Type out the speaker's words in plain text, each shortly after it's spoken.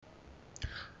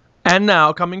And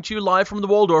now, coming to you live from the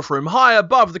Waldorf Room, high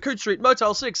above the Coode Street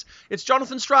Motel 6, it's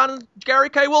Jonathan Strahan and Gary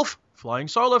K. Wolfe, flying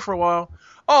solo for a while,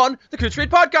 on the Coode Street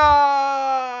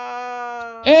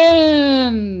Podcast!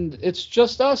 And it's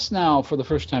just us now for the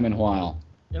first time in a while.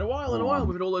 In a while.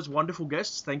 We've had all those wonderful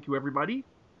guests. Thank you, everybody.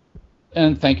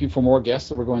 And thank you for more guests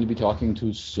that we're going to be talking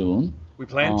to soon. We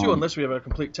plan to, unless we have a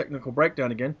complete technical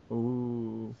breakdown again.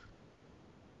 Ooh.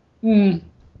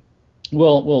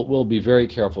 We'll be very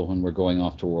careful when we're going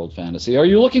off to World Fantasy. Are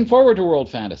you looking forward to World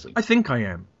Fantasy? I think I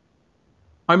am.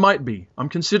 I might be. I'm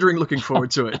considering looking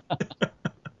forward to it.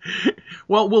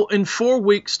 Well, in 4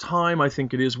 weeks' time, I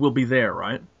think it is, we'll be there,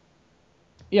 right?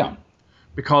 Yeah.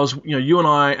 Because, you and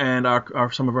I and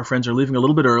some of our friends are leaving a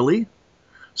little bit early.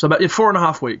 So about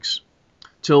 4.5 weeks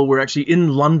till we're actually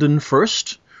in London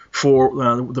first for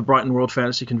the Brighton World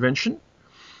Fantasy Convention.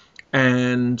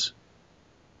 And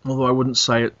although I wouldn't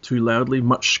say it too loudly,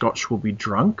 much scotch will be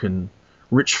drunk and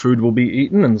rich food will be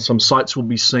eaten and some sights will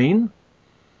be seen.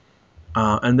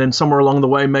 And then somewhere along the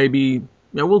way, maybe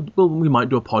we might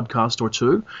do a podcast or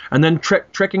two. And then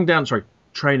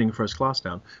training first class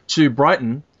down to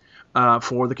Brighton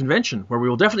for the convention, where we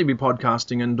will definitely be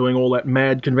podcasting and doing all that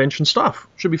mad convention stuff.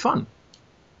 Should be fun.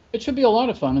 It should be a lot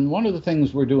of fun. And one of the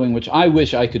things we're doing, which I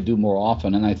wish I could do more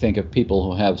often, and I think if people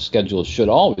who have schedules should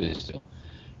always do,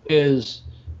 is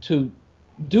to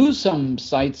do some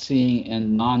sightseeing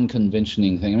and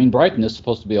non-conventioning thing. I mean, Brighton is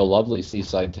supposed to be a lovely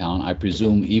seaside town, I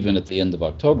presume, even at the end of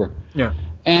October. Yeah.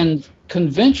 And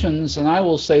conventions, and I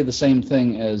will say the same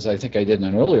thing as I think I did in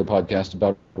an earlier podcast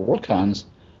about WorldCons,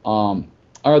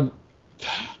 are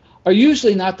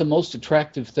usually not the most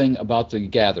attractive thing about the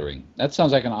gathering. That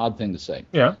sounds like an odd thing to say.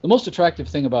 Yeah. The most attractive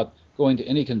thing about going to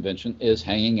any convention is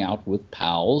hanging out with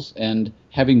pals and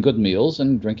having good meals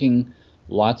and drinking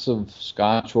lots of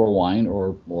scotch or wine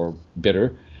or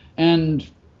bitter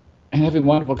and having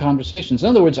wonderful conversations. In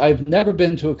other words, I've never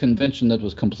been to a convention that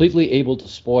was completely able to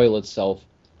spoil itself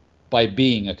by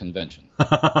being a convention.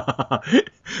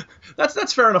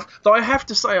 That's fair enough. Though I have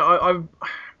to say, I've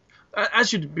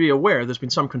as you'd be aware, there's been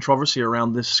some controversy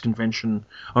around this convention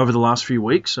over the last few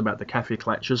weeks about the cafe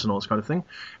clutches and all this kind of thing.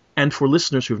 And for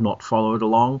listeners who've not followed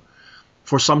along,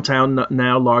 for some town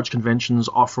now, large conventions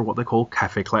offer what they call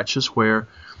cafe clutches, where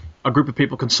a group of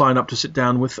people can sign up to sit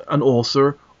down with an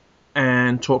author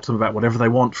and talk to them about whatever they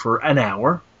want for an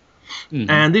hour. Mm-hmm.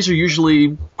 And these are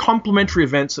usually complimentary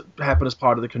events that happen as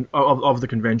part of the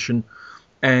convention.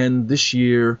 And this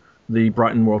year, the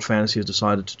Brighton World Fantasy has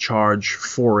decided to charge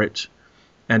for it,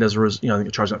 and as a result, I think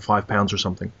it charges like £5 or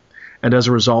something. And as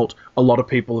a result, a lot of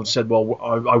people have said, "Well,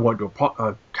 I won't do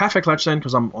a cafe clutch then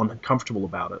because I'm uncomfortable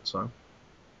about it." So,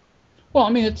 well,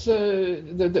 I mean, it's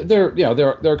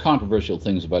there are controversial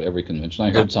things about every convention.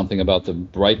 I heard something about the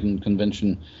Brighton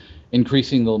convention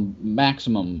increasing the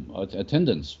maximum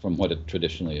attendance from what it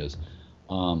traditionally is.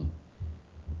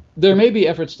 There may be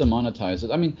efforts to monetize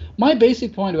it. I mean, my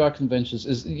basic point about conventions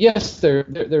is, yes,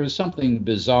 there is something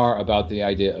bizarre about the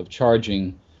idea of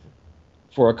charging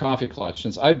for a coffee clutch.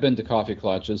 Since I've been to coffee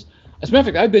clutches, as a matter of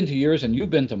fact, I've been to yours and you've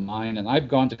been to mine, and I've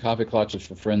gone to coffee clutches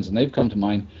for friends, and they've come to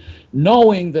mine,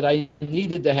 knowing that I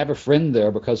needed to have a friend there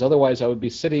because otherwise I would be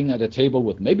sitting at a table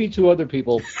with maybe 2 other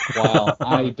people while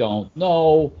I don't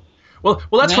know. Well,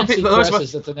 that's Nancy for people.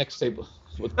 Kress at the next table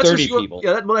with 30 people.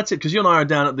 Yeah, that's it. Because you and I are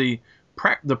down at the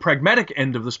pragmatic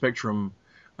end of the spectrum,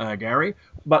 Gary.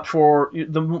 But for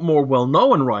the more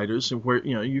well-known writers, where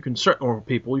you can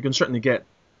certainly get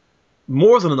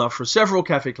more than enough for several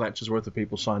cafe clutches worth of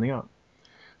people signing up.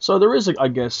 So there is, I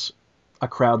guess, a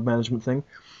crowd management thing.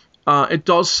 It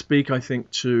does speak, I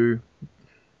think, to,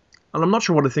 and I'm not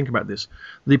sure what to think about this,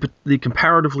 the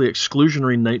comparatively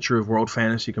exclusionary nature of World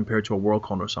Fantasy compared to a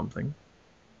WorldCon or something.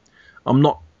 I'm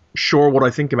not sure what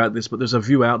I think about this, but there's a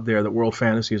view out there that World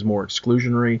Fantasy is more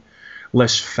exclusionary,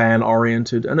 less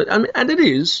fan-oriented, and it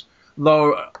is.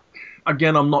 Though,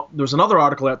 again, I'm not. There's an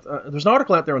article out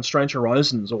there on Strange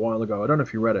Horizons a while ago. I don't know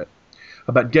if you read it,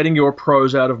 about getting your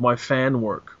prose out of my fan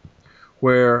work,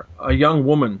 where a young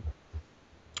woman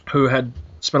who had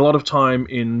spent a lot of time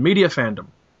in media fandom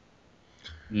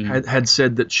had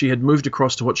said that she had moved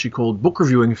across to what she called book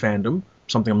reviewing fandom,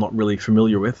 something I'm not really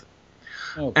familiar with.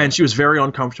 Okay. And she was very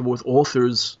uncomfortable with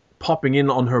authors popping in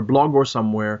on her blog or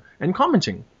somewhere and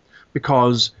commenting,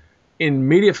 because in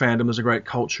media fandom there's a great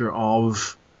culture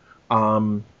of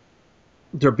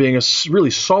there being a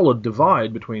really solid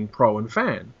divide between pro and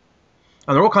fan.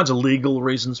 And there are all kinds of legal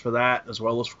reasons for that, as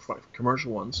well as for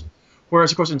commercial ones.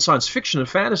 Whereas, of course, in science fiction and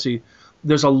fantasy,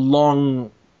 there's a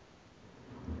long,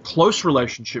 close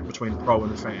relationship between pro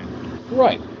and fan.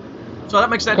 Right. So that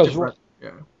makes that different.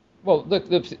 Yeah. Well,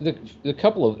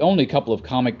 the only couple of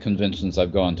comic conventions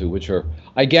I've gone to, which are,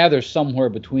 I gather, somewhere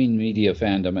between media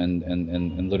fandom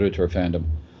and literature fandom,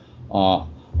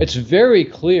 it's very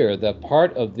clear that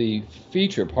part of the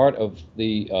feature, part of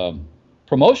the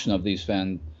promotion of these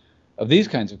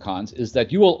kinds of cons is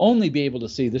that you will only be able to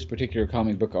see this particular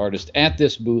comic book artist at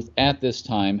this booth at this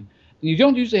time. You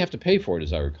don't usually have to pay for it,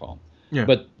 as I recall. Yeah.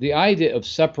 But the idea of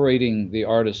separating the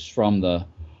artists from the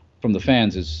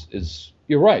fans is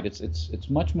you're right. It's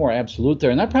much more absolute there,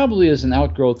 and that probably is an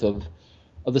outgrowth of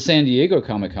the San Diego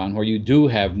Comic-Con, where you do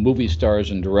have movie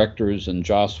stars and directors and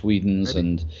Joss Whedons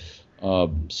and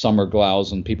Summer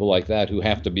Glaus and people like that who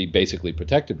have to be basically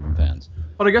protected from fans.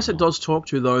 But I guess it does talk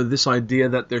to, though, this idea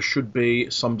that there should be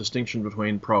some distinction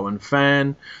between pro and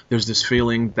fan. There's this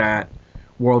feeling that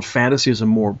World Fantasy is a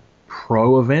more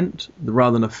pro event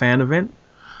rather than a fan event.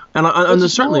 And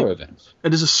there's certainly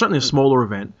it is certainly a smaller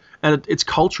event, and its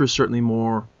culture is certainly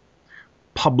more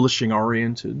publishing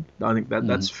oriented. I think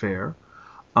that's fair.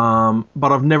 But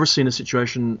I've never seen a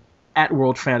situation at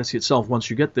World Fantasy itself, once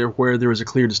you get there, where there is a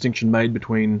clear distinction made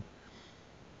between,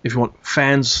 if you want,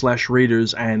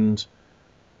 fans/readers and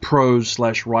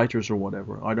pros/writers or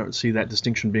whatever. I don't see that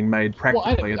distinction being made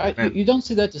practically. Well, you don't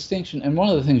see that distinction, and one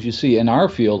of the things you see in our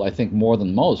field, I think more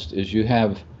than most, is you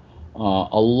have a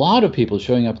lot of people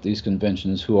showing up at these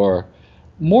conventions who are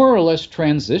more or less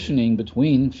transitioning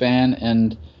between fan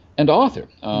and author.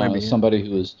 Somebody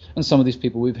who is, and some of these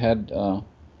people we've had on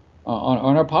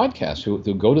our podcast who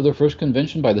go to their first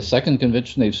convention. By the second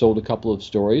convention, they've sold a couple of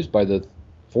stories. By the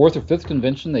fourth or fifth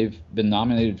convention, they've been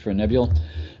nominated for a Nebula.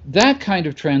 That kind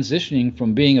of transitioning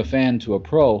from being a fan to a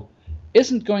pro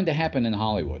isn't going to happen in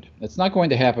Hollywood. It's not going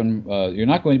to happen. You're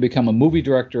not going to become a movie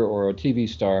director or a TV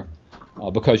star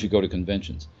because you go to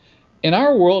conventions. In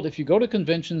our world, if you go to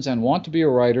conventions and want to be a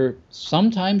writer,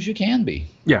 sometimes you can be.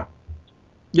 Yeah.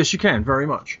 Yes, you can, very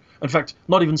much. In fact,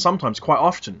 not even sometimes, quite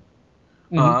often.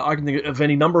 I can think of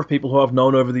any number of people who I've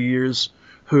known over the years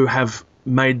who have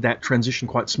made that transition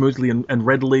quite smoothly and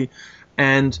readily.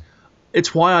 And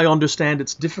it's why I understand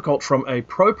it's difficult from a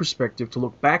pro perspective to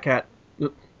look back at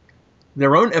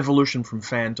their own evolution from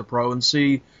fan to pro and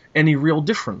see any real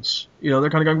difference. You know, they're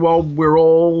kind of going, well, we're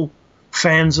all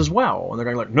fans as well. And they're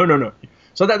going like, no.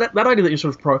 So that idea that you're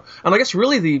sort of pro. And I guess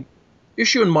really the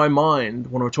issue in my mind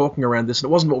when we're talking around this, and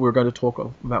it wasn't what we were going to talk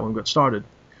about when we got started,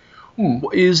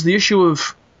 is the issue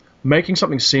of making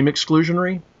something seem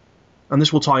exclusionary. And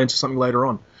this will tie into something later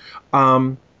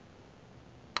on.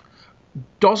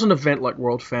 Does an event like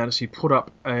World Fantasy put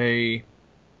up a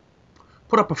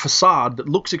facade that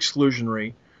looks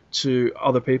exclusionary to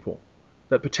other people,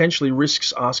 that potentially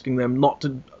risks asking them not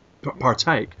to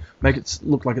partake, make it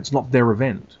look like it's not their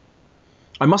event?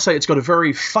 I must say it's got a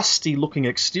very fusty-looking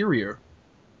exterior.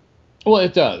 Well,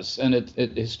 it does, and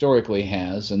it historically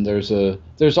has. And there's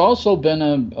also been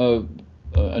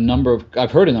a number of,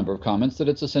 I've heard a number of comments that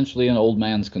it's essentially an old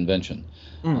man's convention.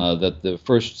 That the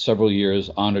first several years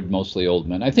honored mostly old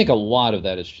men. I think a lot of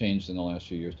that has changed in the last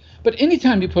few years. But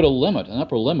anytime you put an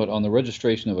upper limit on the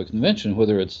registration of a convention,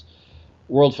 whether it's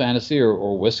World Fantasy or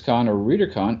WisCon or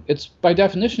ReaderCon, it's by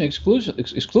definition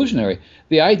exclusionary.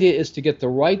 The idea is to get the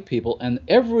right people, and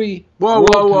every whoa.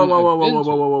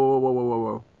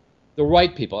 The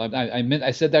right people.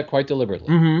 I said that quite deliberately.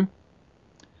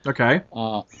 Mm-hmm. Okay.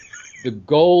 The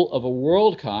goal of a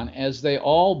WorldCon, as they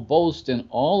all boast in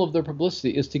all of their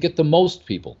publicity, is to get the most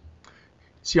people.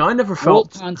 See, I never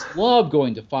felt... WorldCons love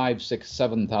going to 5,000,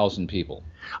 6,000, 7,000 people.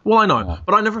 Well, I know,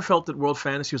 but I never felt that World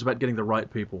Fantasy was about getting the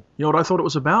right people. You know what I thought it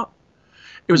was about?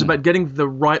 It was about getting the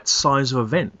right size of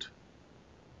event.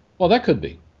 Well, that could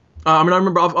be. I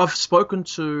remember I've spoken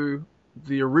to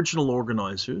the original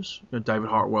organizers, David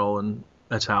Hartwell and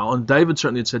et al., and David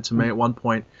certainly had said to me at one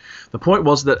point, the point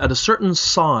was that at a certain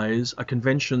size, a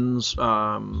convention's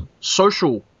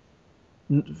social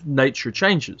nature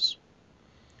changes.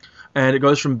 And it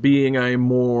goes from being a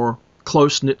more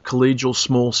close-knit, collegial,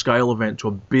 small-scale event to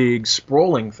a big,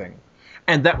 sprawling thing.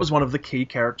 And that was one of the key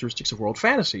characteristics of World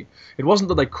Fantasy. It wasn't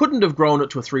that they couldn't have grown it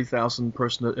to a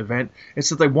 3,000-person event. It's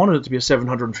that they wanted it to be a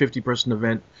 750-person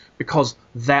event because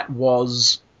that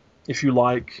was, if you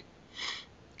like,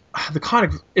 the kind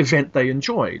of event they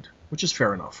enjoyed, which is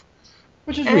fair enough.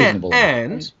 Which is reasonable.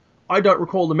 And I don't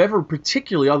recall them ever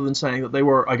particularly, other than saying that they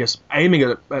were, I guess, aiming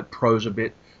at pros a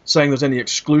bit, saying there's any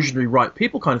exclusionary right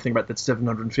people kind of thing about that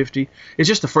 750. It's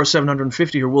just the first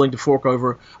 750 who are willing to fork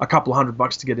over a couple of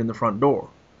 $100 to get in the front door,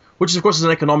 which, of course, is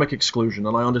an economic exclusion,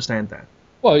 and I understand that.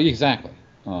 Well, exactly.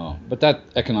 But that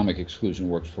economic exclusion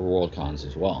works for WorldCons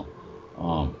as well.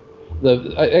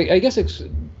 I guess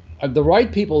the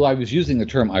right people, I was using the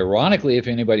term ironically, if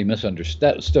anybody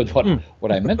misunderstood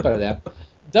what I meant by that,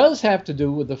 does have to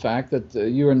do with the fact that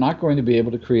you are not going to be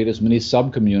able to create as many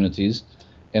sub-communities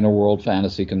in a World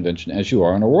Fantasy Convention as you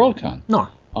are in a WorldCon. No.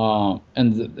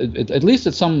 At least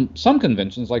at some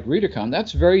conventions like ReaderCon,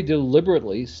 that's very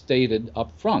deliberately stated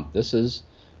up front. This is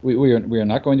we are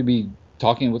not going to be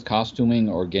talking with costuming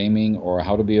or gaming or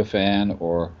how to be a fan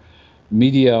or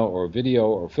media or video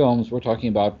or films. We're talking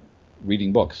about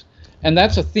reading books, and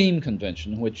that's a theme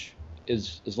convention, which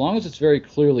is, as long as it's very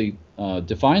clearly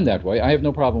defined that way, I have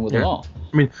no problem with it at all.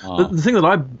 I mean, the thing that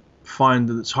I find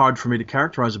that it's hard for me to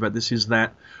characterize about this is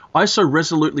that I so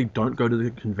resolutely don't go to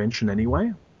the convention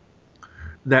anyway.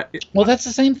 Well, that's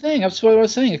the same thing. That's what I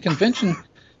was saying. A convention.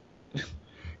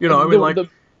 You know, I mean,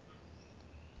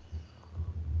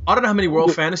 I don't know how many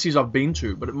World Fantasies I've been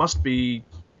to, but it must be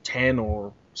 10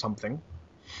 or something.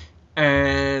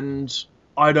 And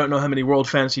I don't know how many World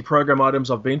Fantasy program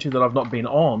items I've been to that I've not been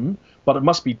on, but it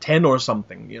must be 10 or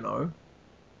something, you know.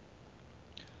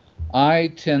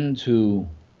 I tend to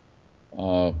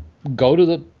go to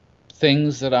the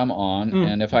things that I'm on,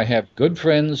 and if I have good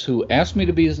friends who ask me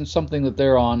to be in something that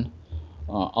they're on,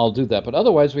 I'll do that. But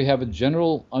otherwise, we have a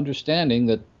general understanding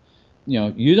that, you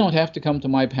know, you don't have to come to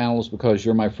my panels because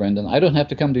you're my friend, and I don't have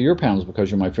to come to your panels because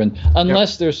you're my friend,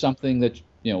 unless there's something that,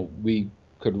 you know, we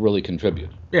could really contribute.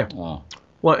 Yeah.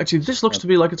 Well, actually, this looks to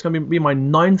be like it's going to be my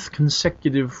 9th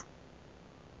consecutive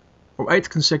or 8th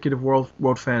consecutive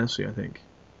World Fantasy, I think.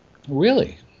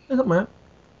 Really? Isn't that?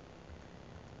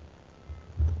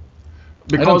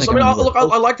 Because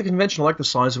I like the convention, I like the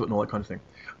size of it and all that kind of thing,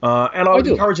 and I would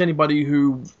encourage anybody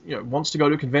who, you know, wants to go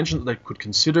to a convention that they could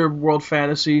consider World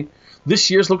Fantasy. This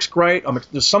year's looks great.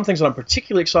 There's some things that I'm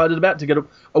particularly excited about to get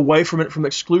away from it, from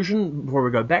exclusion, before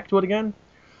we go back to it again.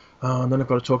 And then I've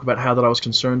got to talk about how that I was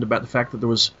concerned about the fact that there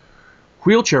was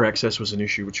wheelchair access was an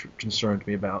issue, which concerned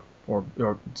me about, or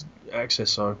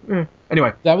access. So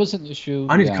anyway, that was an issue.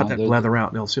 I need to cut that blather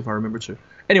out. I'll see if I remember to.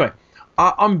 Anyway.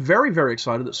 I'm very, very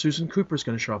excited that Susan Cooper is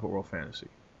going to show up at World Fantasy.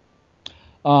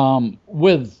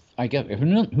 With, I guess,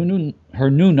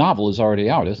 her new novel is already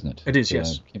out, isn't it? It is,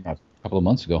 yes. Came out a couple of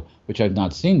months ago, which I've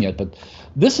not seen yet. But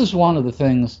this is one of the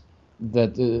things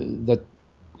that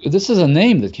this is a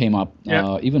name that came up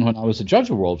even when I was a judge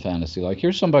of World Fantasy. Like,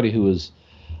 here's somebody who is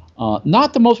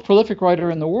not the most prolific writer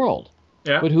in the world,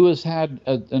 but who has had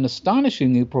an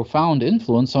astonishingly profound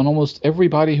influence on almost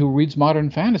everybody who reads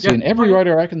modern fantasy, and every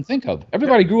writer I can think of.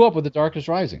 Everybody grew up with The Darkest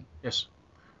Rising. Yes.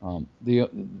 So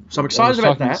I'm excited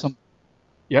about that.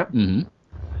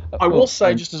 I will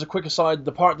say, just as a quick aside,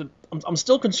 the part that I'm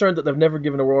still concerned that they've never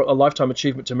given a Lifetime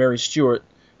Achievement to Mary Stewart,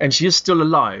 and she is still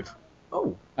alive.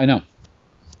 Oh. I know.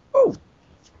 Oh.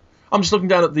 I'm just looking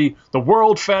down at the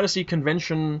World Fantasy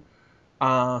Convention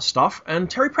stuff, and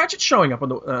Terry Pratchett's showing up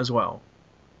as well.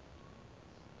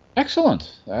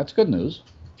 Excellent. That's good news.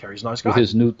 Terry's a nice guy. With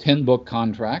his new 10-book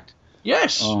contract.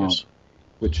 Yes. Yes.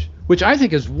 Which I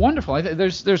think is wonderful.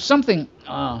 There's something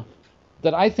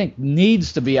that I think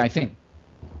needs to be,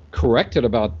 corrected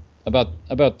about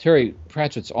Terry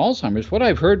Pratchett's Alzheimer's. What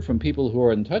I've heard from people who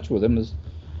are in touch with him is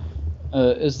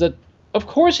that, of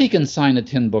course, he can sign a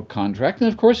 10-book contract, and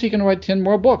of course he can write 10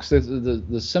 more books. The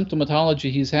symptomatology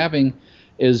he's having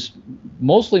is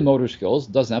mostly motor skills.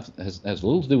 Has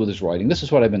little to do with his writing. This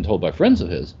is what I've been told by friends of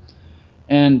his.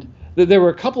 And there were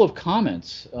a couple of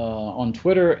comments on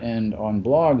Twitter and on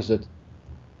blogs that,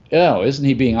 isn't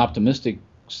he being optimistic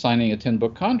signing a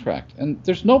 10-book contract? And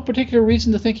there's no particular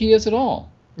reason to think he is at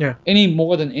all. Yeah. Any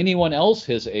more than anyone else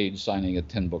his age signing a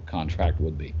 10-book contract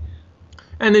would be.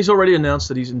 And he's already announced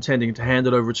that he's intending to hand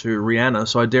it over to Rhianna,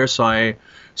 so I dare say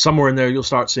somewhere in there you'll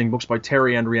start seeing books by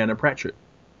Terry and Rhianna Pratchett.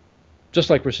 Just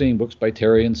like we're seeing books by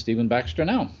Terry and Stephen Baxter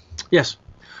now. Yes.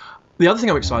 The other thing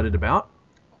I'm excited about,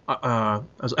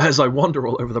 as I wander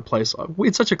all over the place, we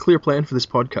had such a clear plan for this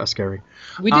podcast, Gary.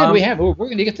 We did. We're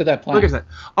going to get to that plan. Look at that.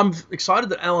 I'm excited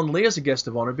that Alan Lee is a guest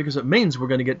of honor because it means we're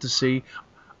going to get to see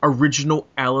original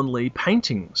Alan Lee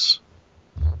paintings.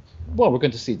 Well, we're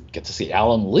going to get to see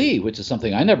Alan Lee, which is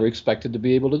something I never expected to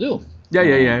be able to do.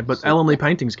 Yeah. But Alan Lee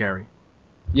paintings, Gary.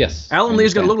 Yes. Alan Lee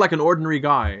is going to look like an ordinary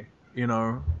guy, you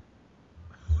know.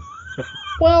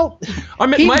 Well, I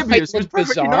met Moebius. It was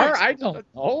perfectly bizarre. nice. I don't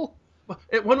know.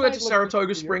 When we went to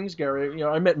Saratoga Springs, Gary, you know,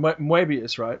 I met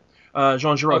Moebius, right?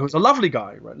 Jean Giraud, who's a lovely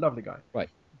guy, right? Lovely guy. Right.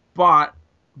 But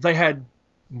they had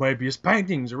Moebius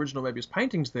paintings, original Moebius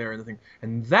paintings there,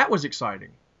 and that was exciting.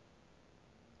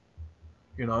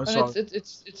 You know, so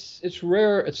it's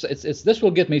rare. It's this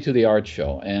will get me to the art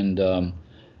show, and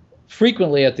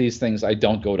frequently at these things I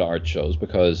don't go to art shows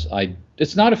because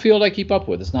it's not a field I keep up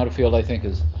with. It's not a field I think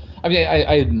is. I mean,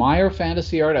 I admire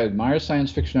fantasy art. I admire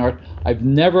science fiction art. I've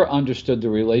never understood the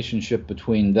relationship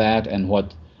between that and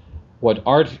what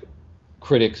art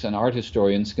critics and art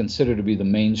historians consider to be the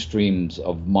mainstreams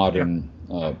of Yeah. modern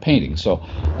painting. So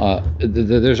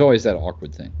there's always that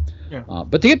awkward thing. Yeah.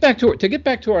 But to get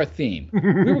back to our theme,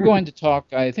 we were going to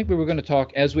talk. I think we were going to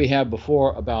talk, as we have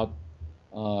before, about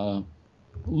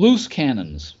loose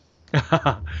canons.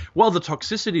 Well, the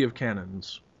toxicity of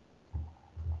canons.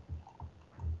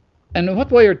 And in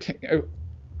what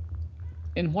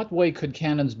way could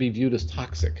canons be viewed as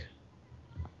toxic?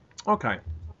 Okay.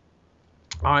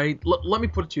 Let me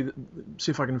put it to you.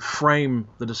 See if I can frame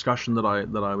the discussion that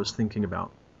I was thinking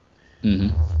about.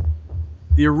 Mm-hmm.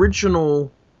 The original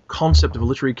concept of a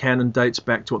literary canon dates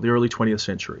back to the early 20th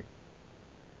century.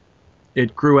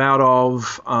 It grew out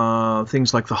of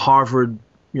things like the Harvard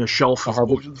shelf of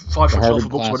books, 5-foot shelf of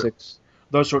books, classics,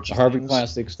 those sorts of the Harvard things.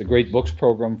 Classics, the Great Books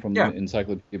program from the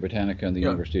Encyclopedia Britannica and the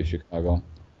University of Chicago.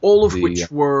 All of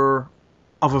which were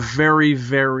of a very,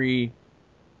 very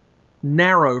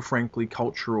narrow, frankly,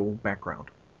 cultural background.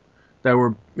 They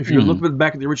were, if you look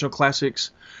back at the original classics,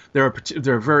 they're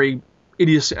a very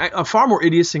a far more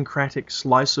idiosyncratic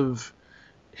slice of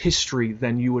history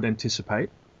than you would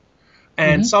anticipate,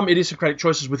 and some idiosyncratic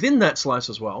choices within that slice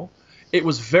as well. It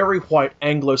was very white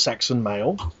Anglo-Saxon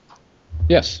male.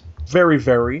 Yes. Very,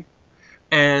 very,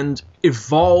 and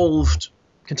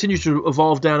continues to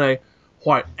evolve down a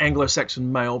white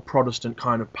Anglo-Saxon male Protestant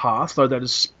kind of path, though that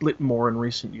has split more in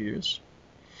recent years.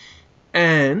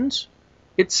 And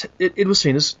it was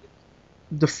seen as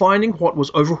defining what was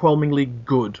overwhelmingly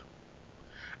good.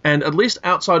 And at least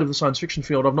outside of the science fiction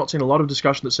field, I've not seen a lot of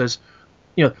discussion that says,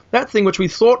 that thing which we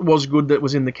thought was good that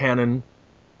was in the canon,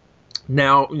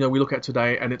 now, we look at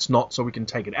today and it's not, so we can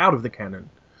take it out of the canon.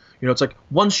 It's like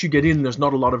once you get in, there's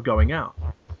not a lot of going out.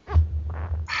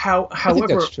 However, I think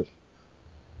that's true.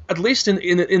 At least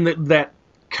in that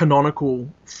canonical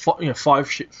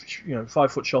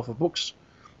 5-foot shelf of books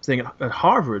thing at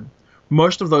Harvard,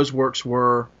 most of those works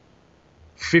were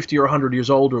 50 or 100 years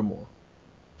old or more,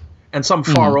 and some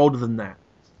far older than that.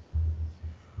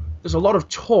 There's a lot of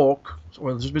talk.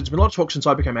 Well, there's been a lot of talk since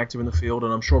I became active in the field,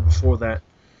 and I'm sure before that,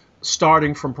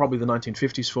 starting from probably the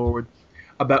 1950s forward,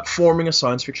 about forming a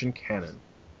science fiction canon.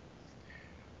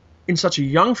 In such a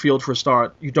young field, for a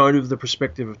start, you don't have the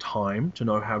perspective of time to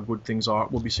know how good things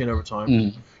will be seen over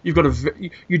time. You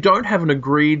don't have an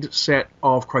agreed set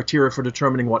of criteria for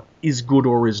determining what is good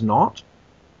or is not,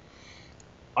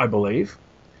 I believe.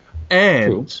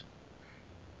 And True.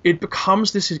 It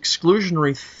becomes this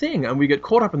exclusionary thing, and we get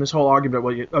caught up in this whole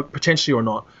argument about potentially or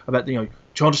not, about,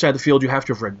 to understand the field, you have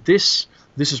to have read this.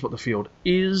 This is what the field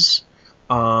is.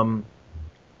 You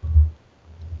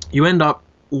end up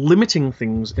limiting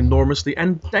things enormously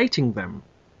and dating them.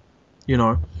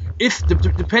 If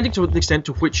depending to the extent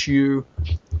to which you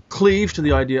cleave to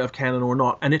the idea of canon or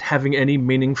not, and it having any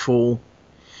meaningful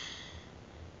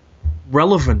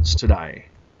relevance today.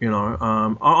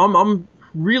 I'm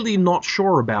really not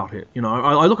sure about it.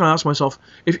 I look and ask myself,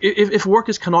 if work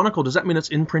is canonical, does that mean it's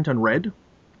in print and read?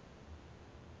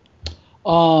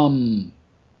 Well,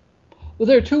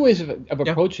 there are two ways of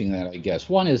approaching that, I guess.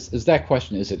 One is that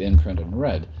question: is it in print and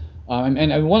read?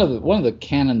 And one of the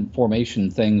canon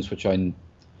formation things, which I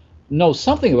know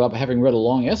something about, having read a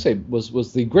long essay,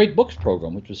 was the Great Books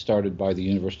program, which was started by the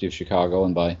University of Chicago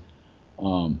and by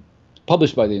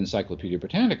published by the Encyclopedia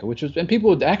Britannica, and people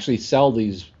would actually sell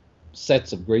these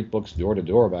sets of great books door to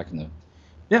door back in the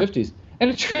 50s. And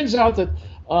it turns out that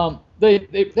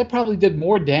they probably did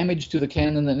more damage to the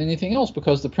canon than anything else,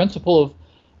 because the principle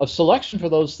of selection for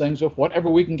those things of whatever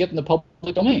we can get in the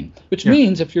public domain, which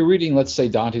means if you're reading, let's say,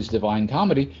 Dante's Divine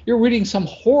Comedy, you're reading some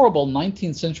horrible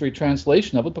 19th century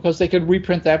translation of it because they could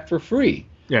reprint that for free.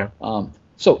 So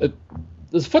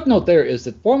the footnote there is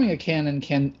that forming a canon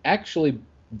can actually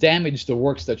damage the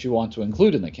works that you want to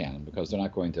include in the canon, because they're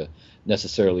not going to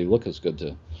necessarily look as good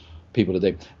to people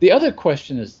today. The other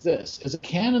question is this: is a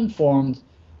canon formed?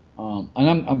 And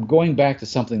I'm going back to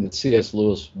something that C.S.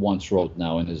 Lewis once wrote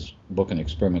now in his book, An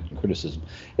Experiment in Criticism.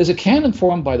 Is a canon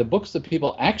formed by the books that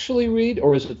people actually read,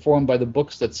 or is it formed by the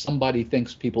books that somebody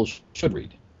thinks people should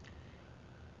read?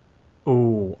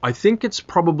 Oh, I think it's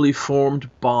probably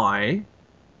formed by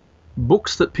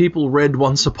books that people read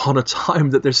once upon a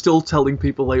time that they're still telling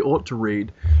people they ought to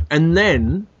read. And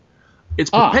then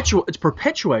it's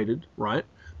perpetuated, right,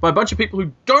 by a bunch of people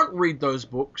who don't read those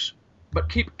books but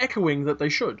keep echoing that they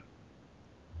should.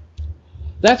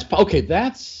 That's a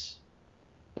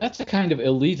kind of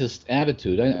elitist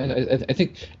attitude. I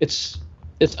think it's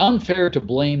unfair to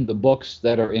blame the books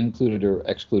that are included or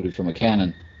excluded from a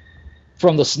canon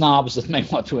from the snobs that may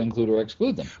want to include or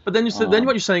exclude them. But then, then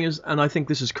what you're saying is, and I think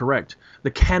this is correct,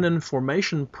 the canon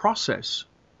formation process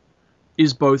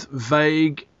is both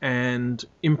vague and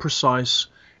imprecise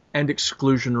and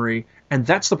exclusionary, and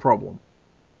that's the problem.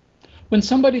 When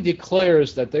somebody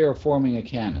declares that they are forming a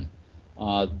canon,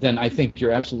 then I think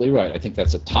you're absolutely right. I think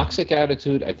that's a toxic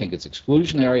attitude. I think it's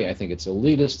exclusionary. I think it's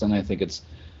elitist, and I think it's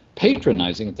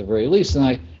patronizing at the very least.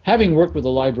 And having worked with the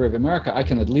Library of America, I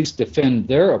can at least defend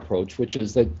their approach, which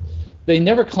is that they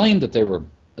never claimed that they were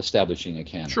establishing a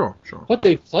canon. Sure. What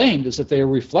they claimed is that they are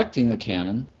reflecting the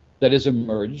canon that has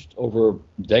emerged over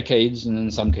decades and in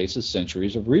some cases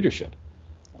centuries of readership.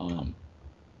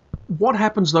 What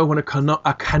happens though when a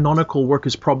canonical work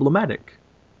is problematic?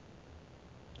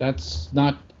 That's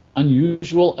not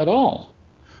unusual at all.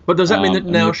 But does that mean that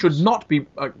now should not be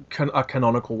a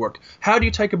canonical work? How do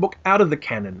you take a book out of the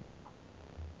canon?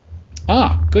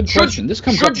 Good question. This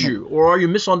comes should you, or are you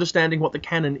misunderstanding what the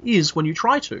canon is when you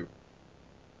try to?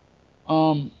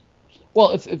 Well,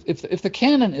 if the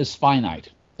canon is finite,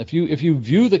 if you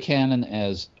view the canon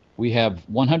as we have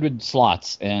 100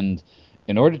 slots, and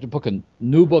in order to put a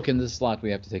new book in this slot,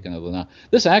 we have to take another one out.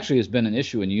 This actually has been an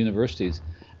issue in universities,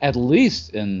 at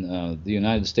least in the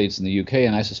United States and the UK,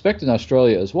 and I suspect in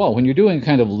Australia as well. When you're doing a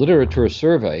kind of literature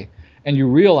survey, and you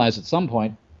realize at some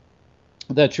point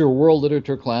that your world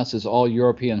literature class is all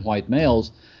European white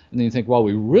males, and then you think, well,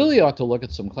 we really ought to look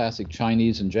at some classic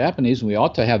Chinese and Japanese, and we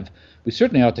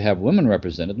certainly ought to have women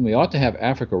represented, and we ought to have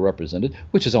Africa represented,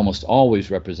 which is almost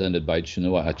always represented by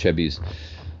Chinua Achebe's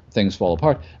Things Fall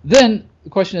Apart. Then the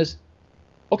question is,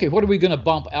 okay, what are we going to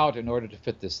bump out in order to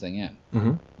fit this thing in?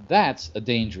 Mm-hmm. That's a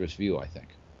dangerous view, I think.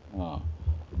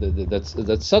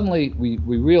 That suddenly we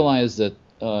realize that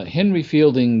Henry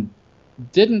Fielding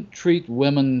didn't treat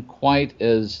women quite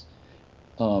as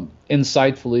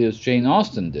insightfully as Jane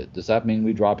Austen did. Does that mean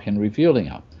we drop Henry Fielding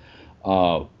out?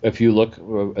 If you look,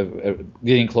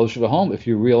 getting closer to home, if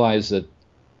you realize that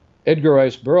Edgar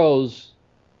Rice Burroughs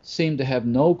seemed to have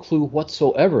no clue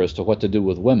whatsoever as to what to do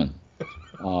with women.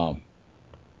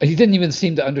 He didn't even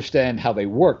seem to understand how they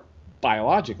work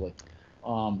biologically.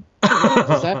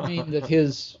 Does that mean that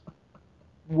his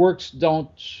works don't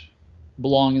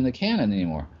belong in the canon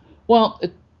anymore? Well,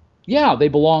 they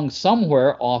belong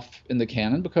somewhere off in the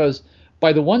canon, because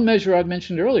by the one measure I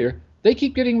mentioned earlier, they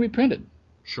keep getting reprinted.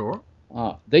 Sure.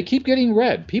 They keep getting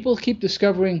read. People keep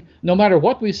discovering, no matter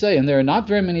what we say, and there are not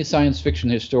very many science fiction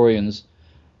historians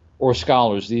or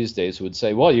scholars these days who would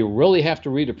say, well, you really have to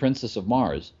read A Princess of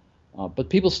Mars. But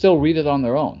people still read it on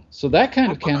their own. So that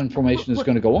kind of canon formation is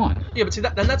going to go on. Yeah, but see,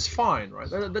 that's fine, right?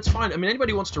 That's fine. I mean,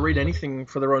 anybody wants to read anything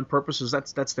for their own purposes,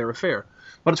 that's their affair.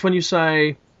 But it's when you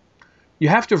say, you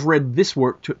have to have read this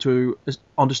work to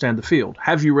understand the field.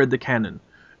 Have you read the canon?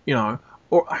 You know,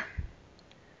 or...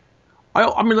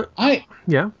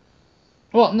 Yeah.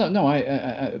 Well,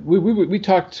 no. We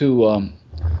talked to...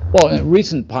 in a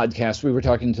recent podcast, we were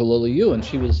talking to Lily Yu, and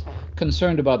she was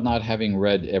concerned about not having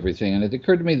read everything, and it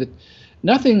occurred to me that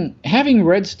having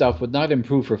read stuff would not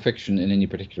improve her fiction in any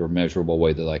particular measurable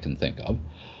way that I can think of,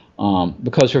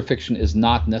 because her fiction is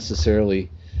not necessarily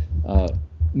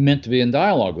meant to be in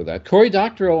dialogue with that. Cory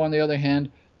Doctorow, on the other hand,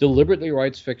 deliberately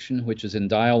writes fiction which is in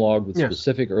dialogue with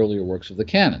specific earlier works of the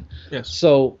canon. Yes.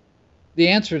 So the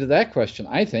answer to that question,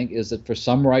 I think, is that for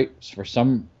some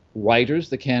writers,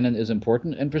 the canon is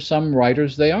important, and for some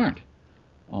writers, they aren't.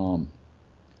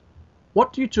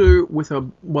 What do you do with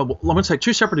I'm going to take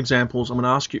two separate examples. I'm going to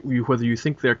ask you whether you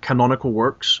think they're canonical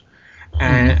works,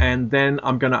 and then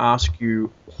I'm going to ask you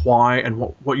why and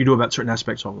what you do about certain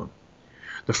aspects of them.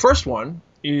 The first one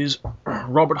is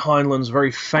Robert Heinlein's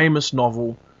very famous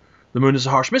novel, The Moon is a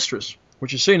Harsh Mistress,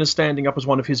 which is seen as standing up as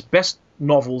one of his best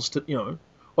novels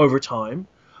over time.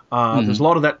 There's a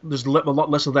lot of that. There's a lot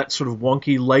less of that sort of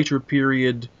wonky later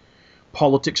period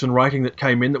politics and writing that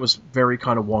came in that was very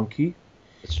kind of wonky.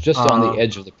 It's just on the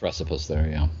edge of the precipice there,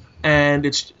 yeah. And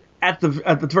it's at the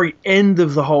very end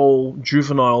of the whole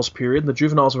Juveniles period. The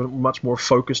Juveniles are much more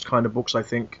focused kind of books, I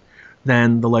think,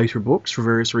 than the later books for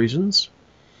various reasons.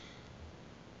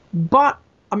 But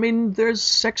I mean, there's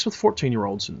sex with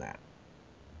 14-year-olds in that.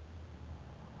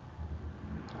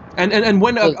 And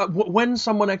when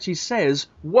someone actually says,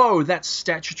 "Whoa, that's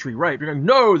statutory rape," you're going,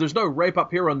 "No, there's no rape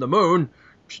up here on the moon.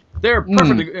 They're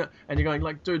perfectly," and you're going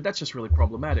like, "Dude, that's just really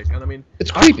problematic." And I mean, it's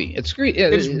creepy. It's creepy.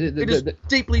 It is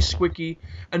deeply squicky.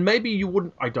 And maybe you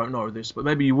wouldn't. I don't know this, but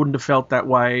maybe you wouldn't have felt that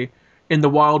way in the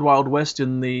Wild Wild West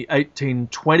in the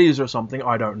 1820s or something.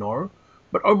 I don't know.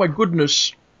 But oh my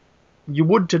goodness, you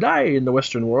would today in the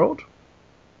Western world.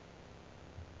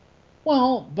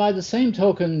 Well, by the same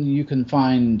token, you can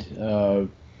find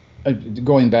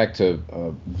going back to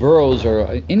Burroughs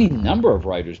or any number of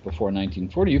writers before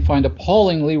 1940, you find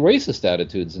appallingly racist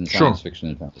attitudes in Sure. science fiction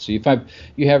and fantasy.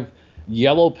 You have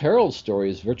yellow peril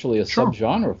stories, virtually a Sure.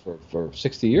 subgenre for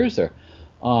 60 years there.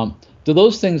 Do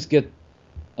those things get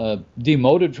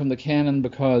demoted from the canon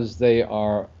because they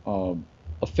are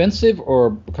offensive, or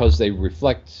because they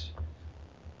reflect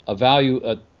a value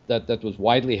that was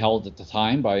widely held at the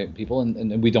time by people,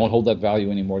 and we don't hold that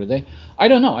value anymore today? I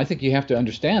don't know. I think you have to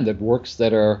understand that works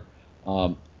that are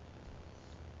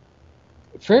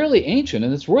fairly ancient,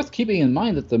 and it's worth keeping in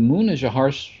mind that The Moon is Your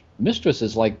Harsh Mistress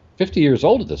is like 50 years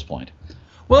old at this point.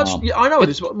 Well, yeah, I know it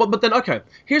is, but then, okay,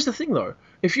 here's the thing, though.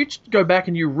 If you go back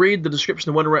and you read the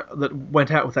description that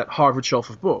went out with that Harvard shelf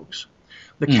of books,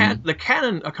 the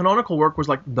canon, a canonical work, was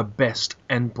like the best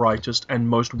and brightest and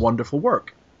most wonderful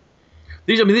work.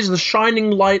 These are the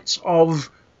shining lights of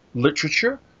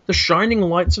literature, the shining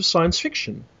lights of science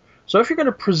fiction. So if you're going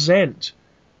to present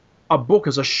a book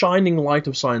as a shining light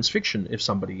of science fiction, if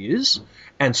somebody is,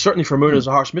 and certainly for Moon as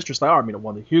a Harsh Mistress they are. I mean, it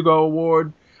won the Hugo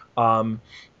Award.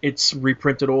 It's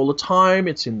reprinted all the time.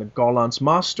 It's in the Gollancz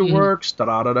Masterworks.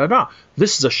 Da-da-da-da-da.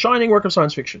 This is a shining work of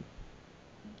science fiction.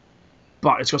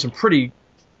 But it's got some pretty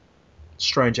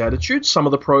strange attitudes. Some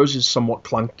of the prose is somewhat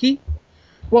clunky.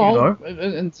 Well,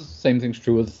 and the same thing's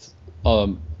true with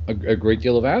a great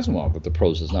deal of Asimov, but the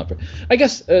prose is not. I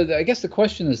guess the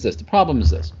question is this. The problem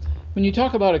is this. When you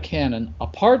talk about a canon,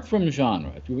 apart from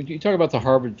genre, if you talk about the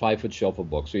Harvard 5-foot shelf of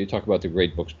books, or you talk about the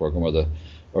Great Books program,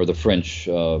 or the French,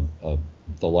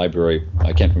 the library,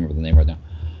 I can't remember the name right now.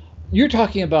 You're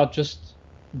talking about just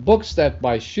books that,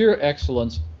 by sheer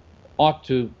excellence,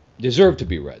 deserve to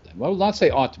be read. Well, not say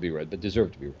ought to be read, but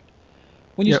deserve to be read.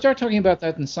 When you start talking about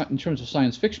that in terms of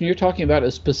science fiction, you're talking about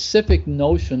a specific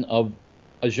notion of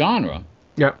a genre.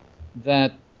 Yeah.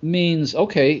 That means,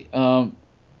 okay,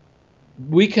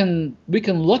 we can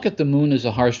look at The Moon as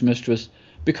a Harsh Mistress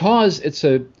because it's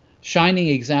a shining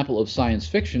example of science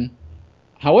fiction.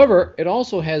 However, it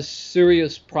also has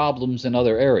serious problems in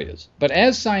other areas. But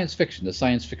as science fiction, the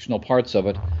science fictional parts of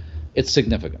it, it's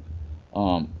significant.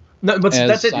 No, but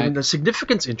that's it. The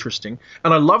significance interesting,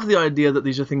 and I love the idea that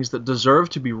these are things that deserve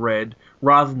to be read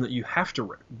rather than that you have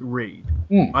to read.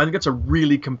 I think that's a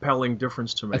really compelling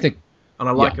difference to me, and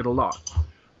I like it a lot.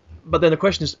 But then the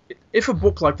question is, if a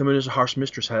book like The Moon is a Harsh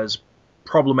Mistress has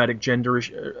problematic gender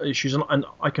issues, and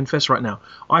I confess right now,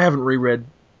 I haven't reread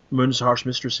Moon is a Harsh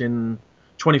Mistress in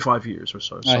 25 years or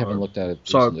so. I haven't looked at it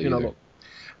recently either.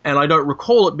 And I don't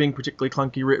recall it being particularly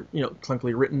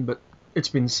clunkily written, but it's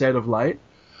been said of late.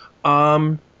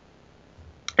 If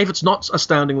it's not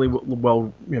astoundingly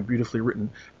well, beautifully written,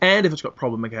 and if it's got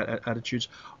problematic attitudes,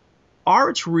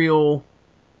 are its real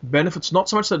benefits not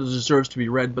so much that it deserves to be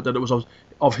read, but that it was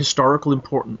of historical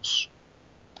importance?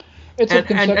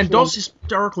 And does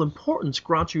historical importance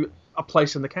grant you a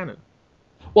place in the canon?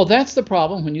 Well, that's the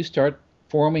problem when you start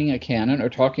forming a canon or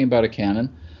talking about a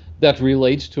canon that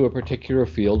relates to a particular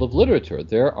field of literature.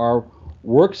 There are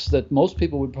works that most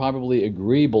people would probably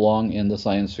agree belong in the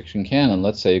science fiction canon.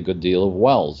 Let's say a good deal of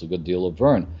Wells, a good deal of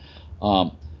Verne.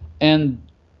 And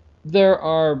there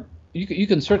are, you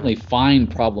can certainly find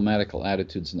problematical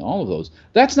attitudes in all of those.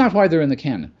 That's not why they're in the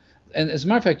canon. And as a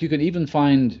matter of fact, you can even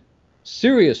find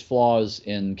serious flaws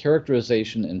in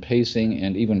characterization and pacing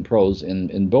and even prose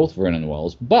in both Verne and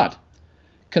Wells. But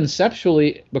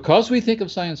conceptually, because we think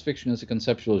of science fiction as a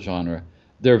conceptual genre,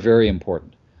 they're very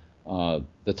important.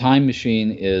 The Time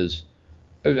Machine is...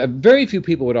 very few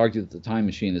people would argue that The Time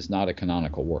Machine is not a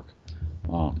canonical work.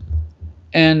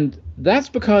 And that's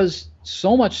because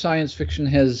so much science fiction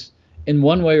has, in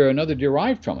one way or another,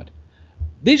 derived from it.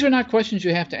 These are not questions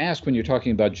you have to ask when you're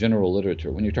talking about general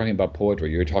literature, when you're talking about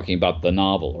poetry, you're talking about the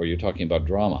novel, or you're talking about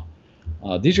drama.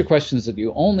 These are questions that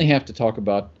you only have to talk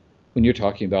about when you're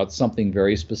talking about something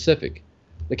very specific.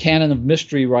 The canon of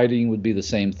mystery writing would be the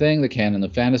same thing. The canon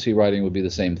of fantasy writing would be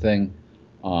the same thing.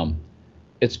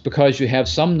 It's because you have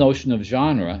some notion of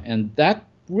genre, and that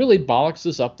really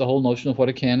bollocks up the whole notion of what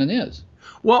a canon is.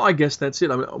 Well, I guess that's it.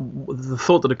 I mean, the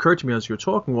thought that occurred to me as you were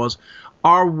talking was,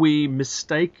 are we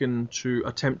mistaken to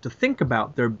attempt to think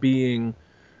about there being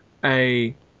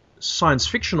a science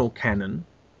fictional canon?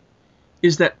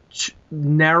 Is that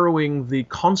narrowing the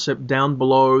concept down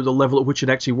below the level at which it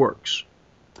actually works?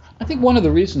 I think one of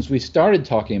the reasons we started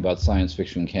talking about science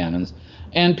fiction canons,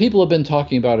 and people have been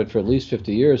talking about it for at least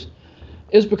 50 years,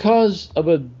 is because of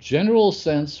a general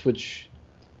sense which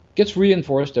gets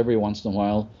reinforced every once in a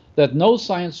while, that no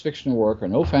science fiction work or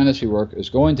no fantasy work is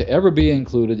going to ever be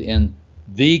included in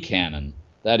the canon.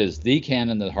 That is, the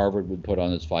canon that Harvard would put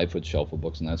on its 5-foot shelf of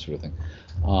books and that sort of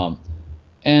thing.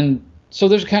 And So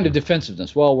there's a kind of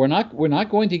defensiveness. Well, we're not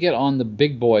going to get on the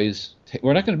big boys.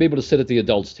 We're not going to be able to sit at the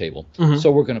adults table. Mm-hmm.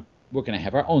 So we're going to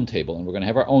have our own table, and we're going to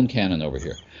have our own canon over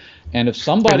here. And if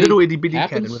somebody a little itty bitty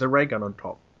cannon with a ray gun on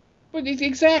top. But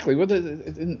exactly.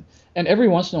 And every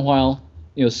once in a while,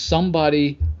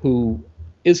 somebody who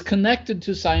is connected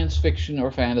to science fiction or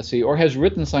fantasy, or has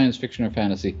written science fiction or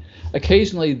fantasy,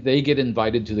 occasionally they get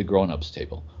invited to the grown-ups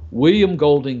table. William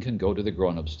Golding can go to the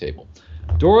grown-ups table.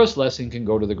 Doris Lessing can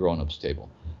go to the grown-ups table.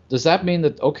 Does that mean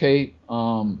that, okay,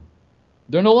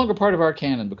 they're no longer part of our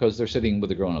canon because they're sitting with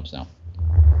the grown-ups now?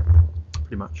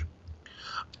 Pretty much.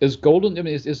 Is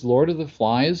Lord of the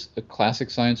Flies a classic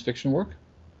science fiction work?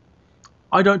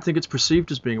 I don't think it's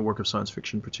perceived as being a work of science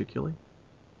fiction particularly.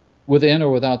 Within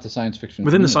or without the science fiction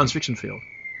Within community? the science fiction field.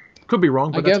 Could be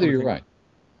wrong, but I that's gather what I you're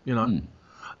think. right.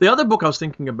 The other book I was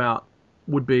thinking about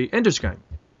would be Ender's Game.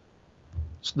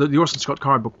 The Orson Scott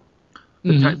Card book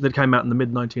that came out in the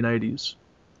mid-1980s.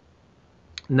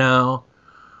 Now,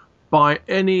 by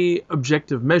any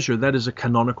objective measure, that is a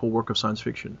canonical work of science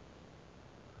fiction.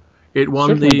 It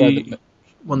won the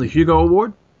Hugo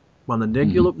Award, won the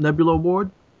Nebula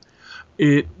Award.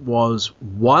 It was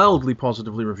wildly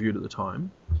positively reviewed at the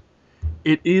time.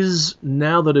 It is,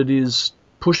 now that it is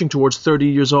pushing towards 30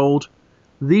 years old,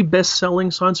 the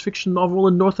best-selling science fiction novel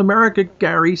in North America,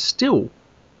 Gary, still.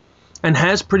 And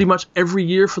has pretty much every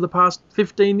year for the past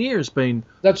 15 years been.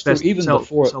 That's true, even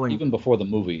before the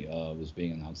movie was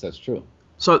being announced. That's true.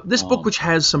 So this book, which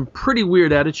has some pretty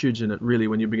weird attitudes in it, really,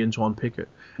 when you begin to unpick it,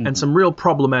 and some real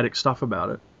problematic stuff about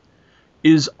it,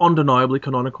 is undeniably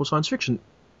canonical science fiction,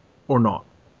 or not?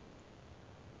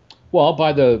 Well,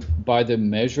 by the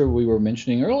measure we were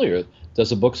mentioning earlier,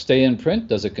 does a book stay in print?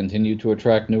 Does it continue to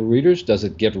attract new readers? Does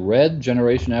it get read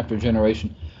generation after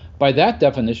generation? By that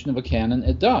definition of a canon,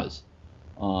 it does.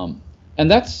 And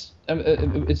that's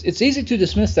it's easy to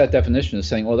dismiss that definition as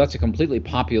saying, "Oh, that's a completely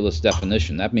populist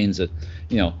definition." That means that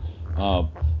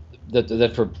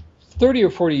that for 30 or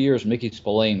 40 years, Mickey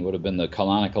Spillane would have been the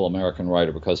canonical American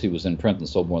writer because he was in print and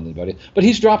sold more than anybody. But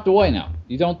he's dropped away now.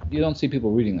 You don't see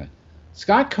people reading that.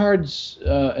 Scott Card's,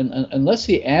 unless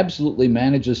he absolutely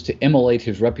manages to immolate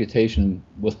his reputation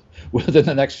within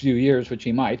the next few years, which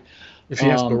he might, if he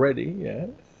hasn't already, yeah.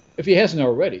 If he hasn't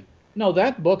already, no,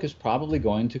 that book is probably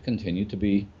going to continue to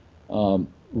be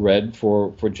read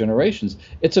for generations.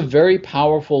 It's a very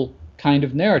powerful kind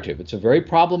of narrative. It's a very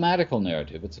problematical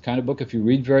narrative. It's the kind of book, if you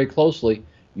read very closely,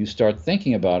 you start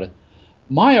thinking about it.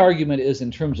 My argument is,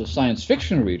 in terms of science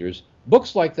fiction readers,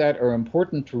 books like that are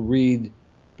important to read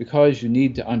because you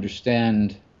need to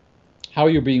understand how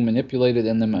you're being manipulated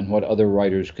in them and what other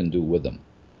writers can do with them.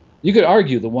 You could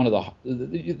argue that one of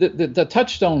the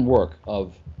touchstone work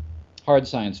of hard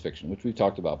science fiction, which we've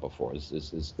talked about before,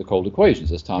 is The Cold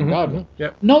Equations, as Tom Godwin.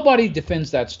 Yep. Nobody defends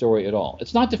that story at all.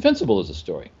 It's not defensible as a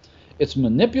story. It's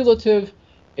manipulative,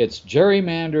 it's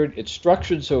gerrymandered, it's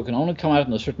structured so it can only come out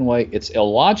in a certain way. It's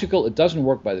illogical. It doesn't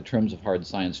work by the terms of hard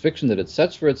science fiction that it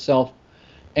sets for itself,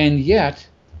 and yet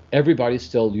everybody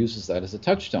still uses that as a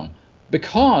touchstone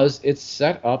because it's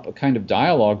set up a kind of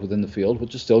dialogue within the field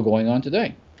which is still going on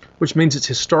today. Which means it's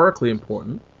historically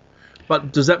important.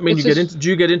 But does that mean do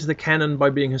you get into the canon by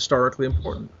being historically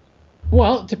important?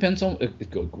 Well, it depends on.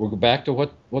 We'll go back to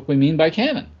what we mean by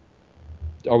canon.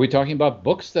 Are we talking about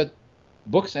books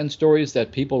and stories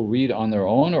that people read on their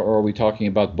own, or are we talking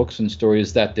about books and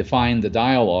stories that define the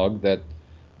dialogue that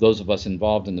those of us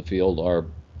involved in the field are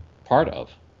part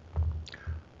of?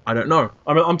 I don't know.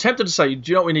 I'm tempted to say,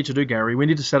 do you know what we need to do, Gary? We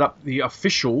need to set up the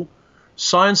official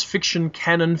Science Fiction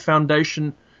Canon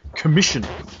Foundation Commission.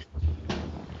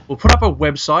 We'll put up a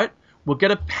website, we'll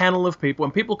get a panel of people,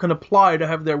 and people can apply to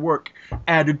have their work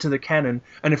added to the canon.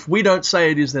 And if we don't say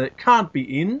it is, then it can't be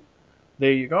in.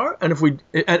 There you go. And if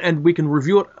we can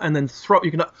review it and then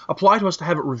you can apply to us to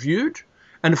have it reviewed.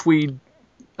 And if we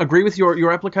agree with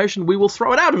your application, we will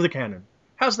throw it out of the canon.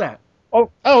 How's that? Oh,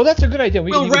 that's a good idea.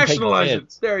 We'll rationalize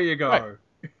it. There you go.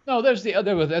 Right. No, there's the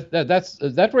other.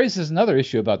 That raises another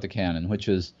issue about the canon, which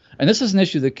is, and this is an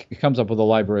issue that comes up with the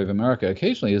Library of America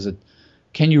occasionally. Is it,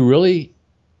 can you really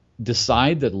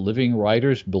decide that living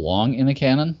writers belong in a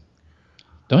canon?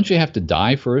 Don't you have to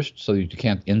die first so that you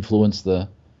can't influence the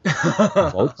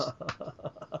votes?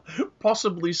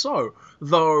 Possibly so.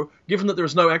 Though, given that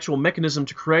there's no actual mechanism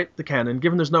to create the canon,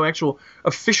 given there's no actual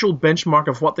official benchmark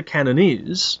of what the canon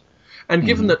is, and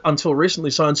given that until recently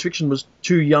science fiction was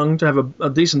too young to have a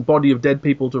decent body of dead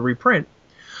people to reprint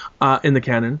in the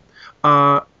canon,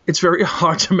 it's very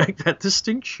hard to make that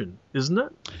distinction, isn't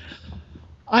it?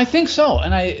 I think so,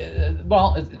 and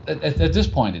at this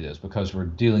point it is, because we're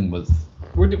dealing with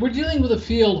a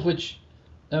field which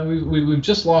we've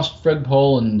just lost Fred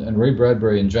Pohl and Ray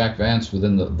Bradbury and Jack Vance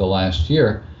within the last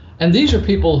year. And these are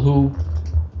people who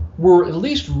were at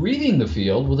least reading the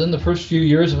field within the first few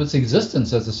years of its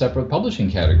existence as a separate publishing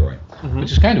category,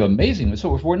 which is kind of amazing.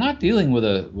 So if we're not dealing with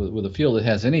a field that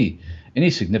has any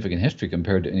significant history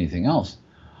compared to anything else,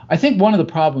 I think one of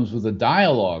the problems with the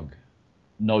dialogue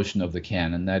notion of the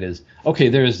canon, that is, okay,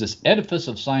 there is this edifice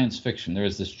of science fiction, there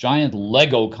is this giant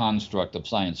Lego construct of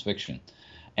science fiction,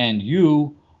 and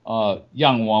you,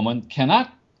 young woman,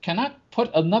 cannot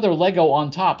put another Lego on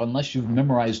top unless you've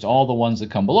memorized all the ones that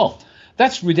come below.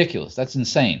 That's ridiculous. That's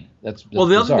insane. That's well,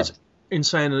 the bizarre. other thing that's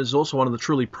insane, and is also one of the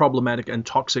truly problematic and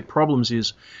toxic problems,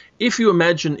 is if you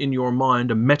imagine in your mind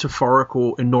a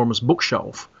metaphorical enormous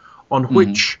bookshelf on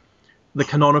which the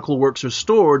canonical works are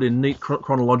stored in neat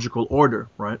chronological order,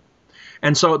 right?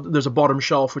 And so there's a bottom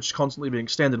shelf which is constantly being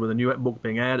extended with a new book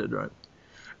being added, right?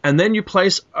 And then you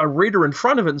place a reader in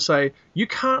front of it and say, you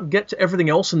can't get to everything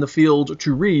else in the field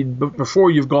to read before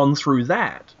you've gone through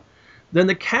that. Then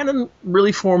the canon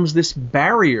really forms this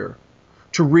barrier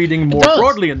to reading more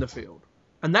broadly in the field.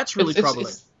 And that's really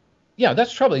troubling. Yeah,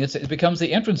 that's troubling. It becomes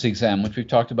the entrance exam, which we've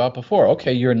talked about before.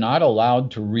 Okay, you're not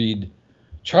allowed to read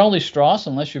Charlie Strauss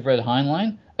unless you've read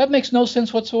Heinlein. That makes no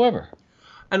sense whatsoever.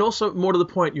 And also, more to the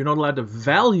point, you're not allowed to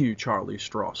value Charlie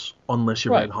Strauss unless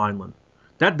you've read Heinlein.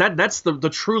 That's the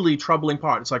truly troubling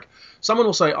part. It's like someone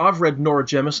will say, I've read Nora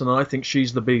Jemisin and I think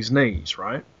she's the bee's knees,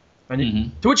 right?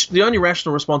 And to which the only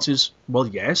rational response is, well,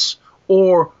 yes.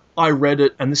 Or I read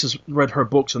it and read her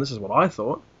books and this is what I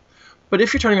thought. But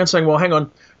if you're turning around and saying, well, hang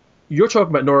on, you're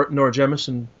talking about Nora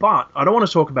Jemisin, but I don't want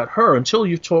to talk about her until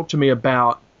you've talked to me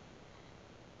about,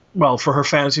 well, for her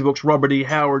fantasy books, Robert E.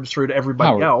 Howard through to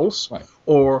everybody else,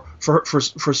 or for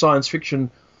science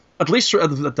fiction, at least at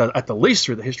the least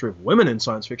through the history of women in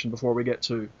science fiction before we get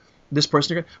to this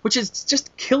person again, which is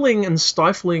just killing and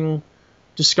stifling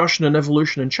discussion and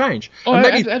evolution and change. Oh, and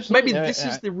maybe this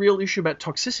is the real issue about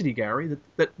toxicity, Gary,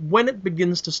 that when it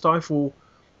begins to stifle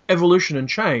evolution and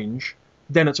change,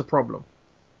 then it's a problem.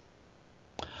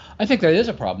 I think that is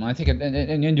a problem. I think,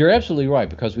 and you're absolutely right,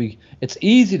 because it's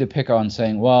easy to pick on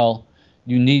saying, well,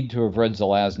 you need to have read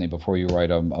Zelazny before you write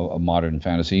a modern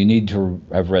fantasy. You need to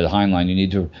have read Heinlein. You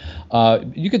need to.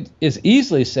 You could as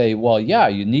easily say, well, yeah,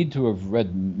 you need to have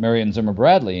read Marion Zimmer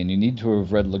Bradley, and you need to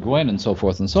have read Le Guin, and so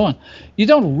forth and so on. You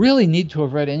don't really need to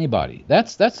have read anybody.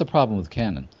 That's the problem with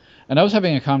canon. And I was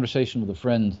having a conversation with a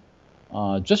friend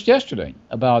just yesterday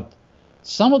about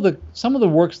some of the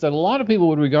works that a lot of people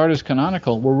would regard as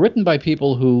canonical were written by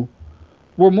people who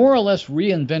were more or less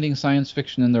reinventing science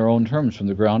fiction in their own terms from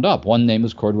the ground up. One name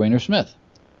is Cordwainer Smith.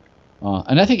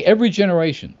 And I think every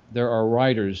generation there are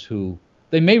writers who,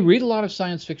 they may read a lot of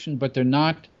science fiction, but they're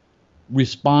not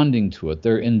responding to it.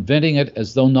 They're inventing it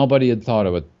as though nobody had thought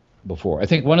of it before. I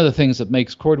think one of the things that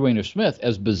makes Cordwainer Smith,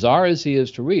 as bizarre as he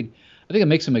is to read, I think it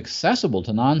makes him accessible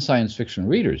to non-science fiction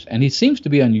readers, and he seems to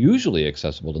be unusually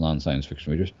accessible to non-science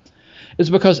fiction readers, is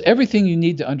because everything you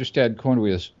need to understand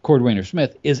Cordwainer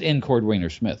Smith is in Cordwainer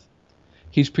Smith.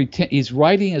 He's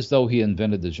writing as though he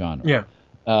invented the genre.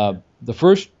 Yeah.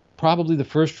 Probably the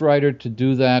first writer to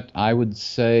do that, I would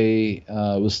say,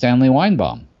 was Stanley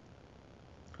Weinbaum.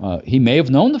 He may have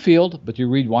known the field, but you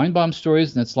read Weinbaum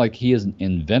stories, and it's like he has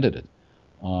invented it.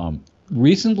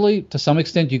 Recently, to some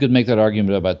extent, you could make that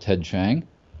argument about Ted Chiang.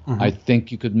 I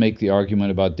think you could make the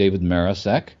argument about David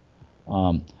Marasek.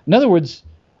 In other words,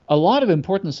 a lot of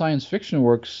important science fiction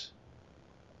works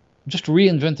just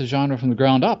reinvent the genre from the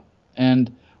ground up.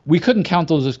 And we couldn't count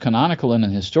those as canonical in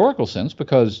an historical sense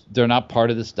because they're not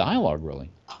part of this dialogue, really.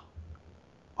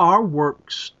 Are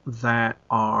works that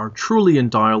are truly in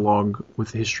dialogue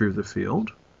with the history of the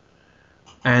field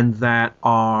and that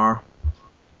are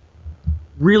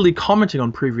really commenting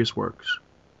on previous works,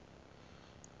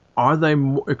 are they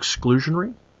more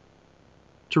exclusionary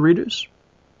to readers?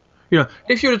 You know,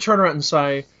 if you were to turn around and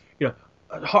say, you know,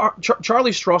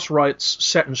 Charlie Strauss writes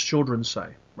Set and Children Say,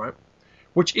 right?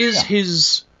 Which is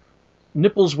his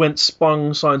nipples went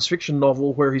spung science fiction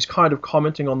novel where he's kind of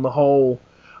commenting on the whole,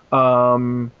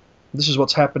 this is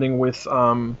what's happening with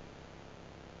the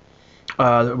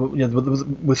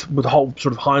whole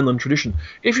sort of Heinlein tradition.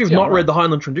 If you've not read the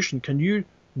Heinlein tradition, can you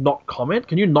not comment?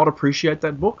 Can you not appreciate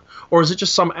that book? Or is it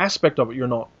just some aspect of it you're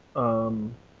not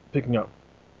picking up?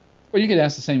 Well, you could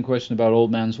ask the same question about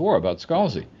Old Man's War, about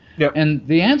Scalzi. Yeah. And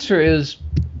the answer is,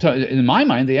 in my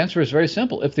mind, the answer is very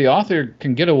simple. If the author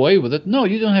can get away with it, no,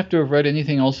 you don't have to have read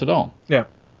anything else at all. Yeah.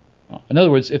 In other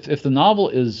words, if the novel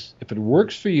is, if it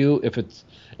works for you, if it's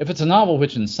a novel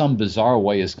which in some bizarre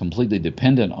way is completely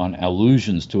dependent on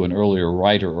allusions to an earlier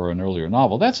writer or an earlier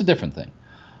novel, that's a different thing.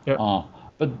 Yeah.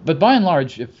 But by and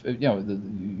large, if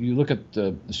you look at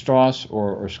Strauss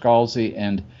or Scalzi,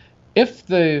 and if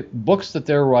the books that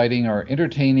they're writing are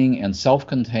entertaining and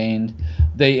self-contained,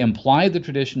 they imply the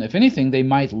tradition. If anything, they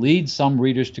might lead some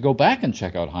readers to go back and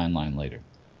check out Heinlein later.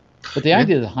 But the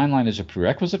idea that Heinlein is a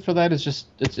prerequisite for that is just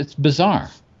it's bizarre.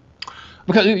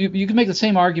 Because you can make the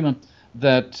same argument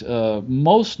that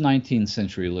most 19th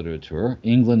century literature,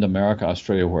 England, America,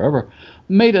 Australia, wherever,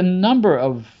 made a number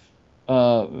of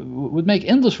would make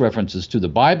endless references to the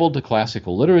Bible, to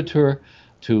classical literature,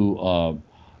 to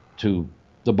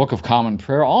the Book of Common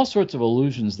Prayer, all sorts of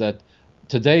allusions that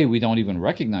today we don't even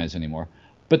recognize anymore.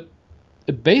 But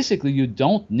basically, you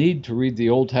don't need to read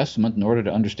the Old Testament in order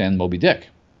to understand Moby Dick.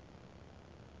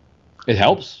 It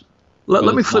helps.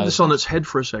 Let me flip this on its head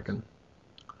for a second.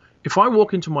 If I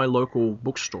walk into my local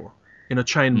bookstore in a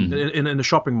chain, in a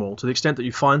shopping mall, to the extent that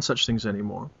you find such things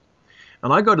anymore,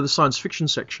 and I go to the science fiction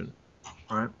section,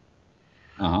 right?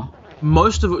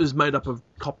 Most of it is made up of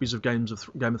copies of Game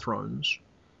of Thrones,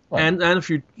 right, and a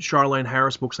few Charlene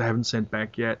Harris books they haven't sent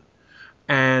back yet,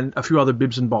 and a few other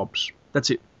bibs and bobs.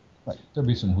 That's it. Right. There'll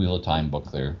be some Wheel of Time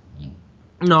book there. Yeah.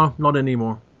 No, not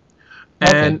anymore.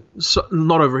 And so,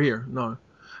 not over here, no.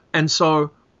 And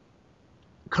so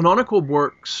canonical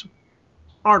works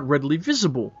aren't readily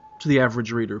visible to the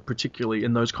average reader, particularly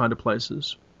in those kind of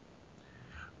places.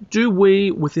 Do we,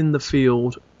 within the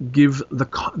field, give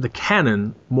the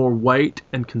canon more weight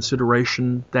and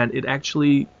consideration than it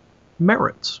actually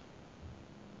merits?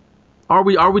 Are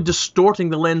we distorting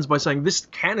the lens by saying this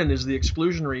canon is the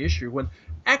exclusionary issue when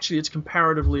actually it's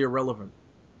comparatively irrelevant?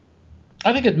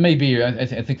 I think it may be. I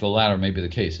think the latter may be the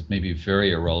case. It may be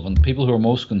very irrelevant. The people who are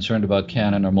most concerned about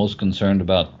canon are most concerned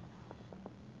about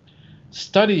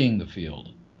studying the field.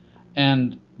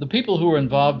 And the people who are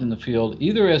involved in the field,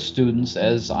 either as students,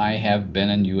 as I have been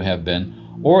and you have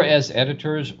been, or as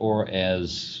editors or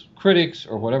as critics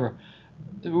or whatever,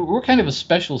 we're kind of a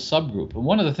special subgroup. And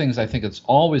one of the things I think it's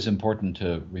always important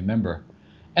to remember,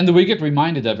 and that we get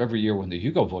reminded of every year when the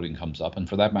Hugo voting comes up, and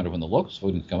for that matter when the Locus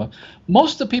voting come up,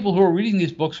 most of the people who are reading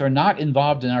these books are not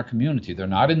involved in our community. They're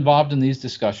not involved in these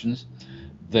discussions.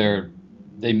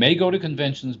 They may go to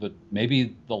conventions, but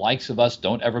maybe the likes of us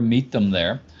don't ever meet them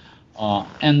there.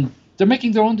 And they're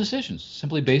making their own decisions,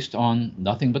 simply based on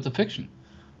nothing but the fiction.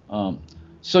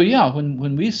 So yeah,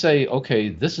 when we say, okay,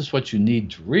 this is what you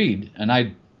need to read, and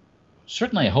I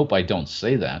hope I don't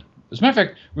say that. As a matter of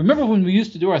fact, remember when we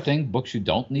used to do our thing, books you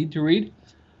don't need to read?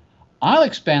 I'll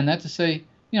expand that to say,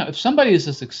 if somebody is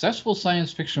a successful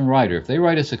science fiction writer, if they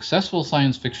write a successful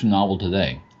science fiction novel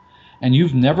today, and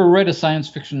you've never read a science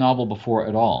fiction novel before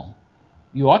at all,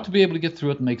 you ought to be able to get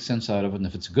through it and make sense out of it, and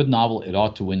if it's a good novel, it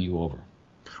ought to win you over.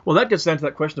 Well, that gets down to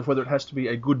that question of whether it has to be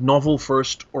a good novel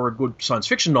first or a good science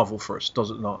fiction novel first, does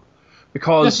it not?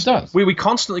 Because yes, it does. we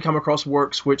constantly come across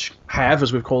works which have,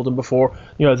 as we've called them before,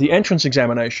 the entrance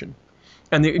examination.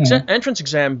 And the entrance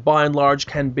exam, by and large,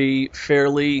 can be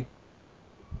fairly...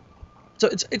 So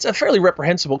it's a fairly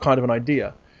reprehensible kind of an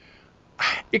idea.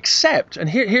 Except, and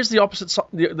here's the opposite,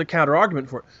 the counter-argument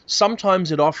for it.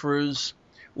 Sometimes it offers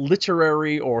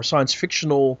literary or science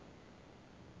fictional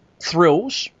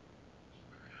thrills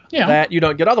that you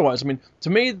don't get otherwise. I mean, to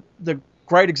me, the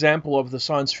great example of the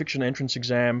science fiction entrance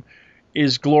exam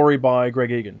is Glory by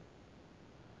Greg Egan,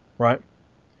 right?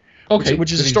 Okay.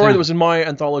 Which is a story that was in my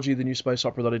anthology, The New Space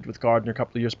Opera, that I did with Gardner a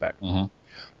couple of years back.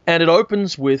 And it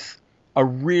opens with a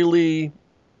really,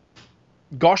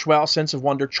 gosh wow, sense of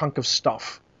wonder chunk of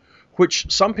stuff,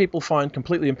 which some people find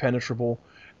completely impenetrable,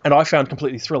 and I found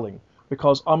completely thrilling,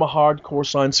 because I'm a hardcore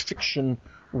science fiction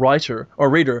writer or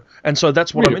reader, and so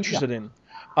that's what I'm interested in.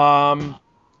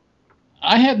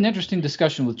 I had an interesting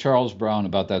discussion with Charles Brown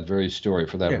about that very story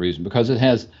for that reason, because it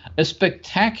has a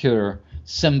spectacular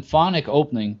symphonic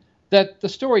opening that the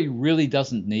story really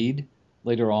doesn't need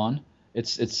later on.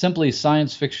 It's simply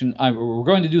science fiction. We're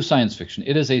going to do science fiction.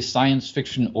 It is a science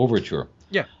fiction overture.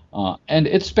 Yeah. And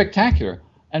it's spectacular.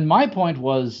 And my point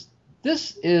was,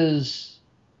 this is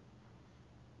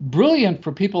brilliant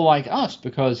for people like us,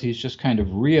 because he's just kind of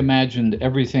reimagined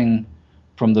everything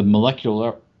from the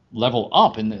molecular level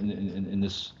up in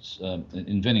this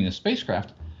inventing a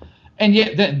spacecraft, and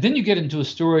yet then you get into a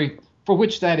story for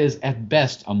which that is at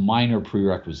best a minor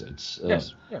prerequisite.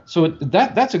 So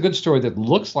that's a good story that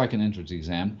looks like an entrance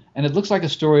exam, and it looks like a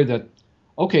story that,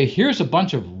 okay, here's a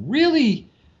bunch of really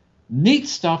neat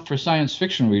stuff for science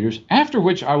fiction readers, after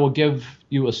which I will give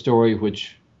you a story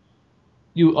which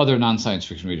you other non-science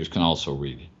fiction readers can also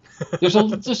read. There's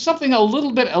something a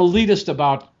little bit elitist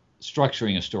about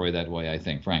structuring a story that way, I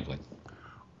think, frankly.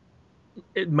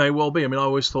 It may well be. I mean, I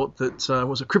always thought that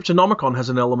Cryptonomicon has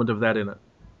an element of that in it.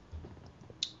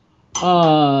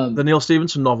 The Neil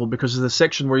Stevenson novel, because of the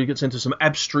section where he gets into some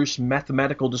abstruse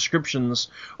mathematical descriptions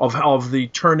of the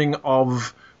turning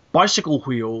of bicycle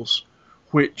wheels,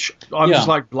 which I'm just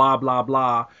like blah blah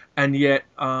blah, and yet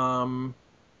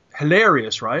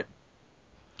hilarious, right?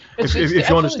 It's if you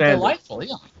understand delightful,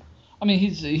 yeah. I mean,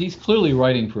 he's clearly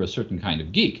writing for a certain kind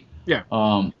of geek. Yeah.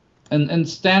 And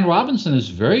Stan Robinson is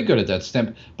very good at that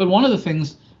stamp. But one of the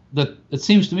things that it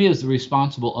seems to me is the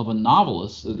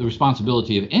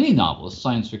responsibility of any novelist,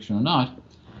 science fiction or not,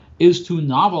 is to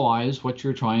novelize what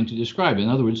you're trying to describe. In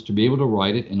other words, to be able to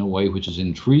write it in a way which is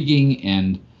intriguing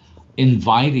and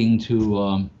inviting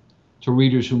to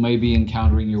readers who may be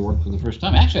encountering your work for the first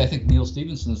time. Actually, I think Neil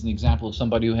Stevenson is an example of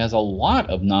somebody who has a lot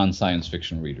of non-science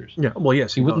fiction readers. Yeah, well,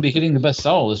 yes. He wouldn't be hitting the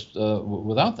bestseller list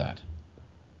without that.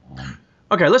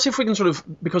 Okay, let's see if we can sort of,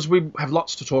 because we have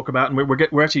lots to talk about, and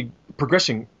we're actually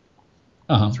progressing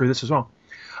through this as well.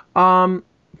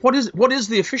 What is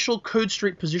the official Code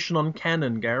Street position on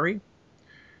canon, Gary?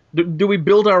 Do we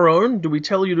build our own? Do we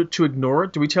tell you to ignore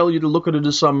it? Do we tell you to look at it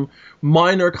as some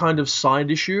minor kind of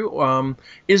side issue?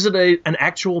 Is it an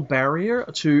actual barrier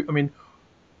to? I mean,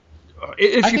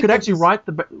 if you could actually write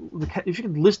if you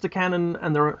could list the canon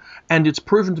and it's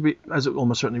proven to be, as it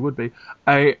almost certainly would be,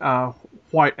 a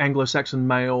white Anglo-Saxon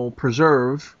male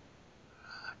preserve,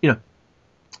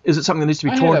 is it something that needs to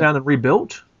be torn down and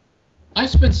rebuilt? I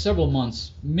spent several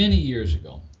months many years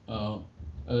ago.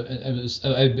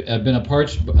 I've been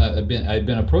approached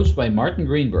by Martin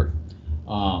Greenberg,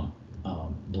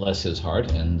 bless his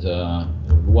heart, and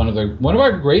one of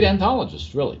our great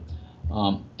anthologists, really.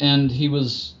 And he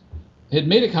had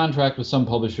made a contract with some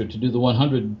publisher to do the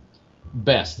 100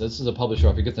 best. This is a publisher,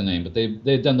 I forget the name, but they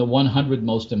had done the 100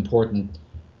 most important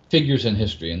figures in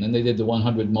history, and then they did the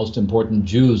 100 most important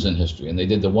Jews in history, and they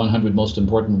did the 100 most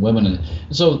important women. And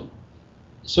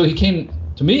so he came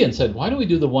to me and said, why don't we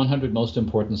do the 100 most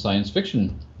important science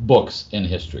fiction books in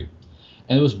history?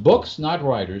 And it was books, not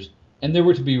writers, and they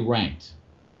were to be ranked.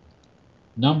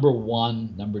 Number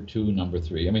 1, number 2, number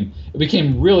 3. I mean, it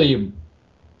became really,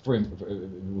 for the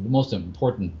most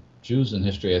important Jews in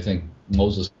history, I think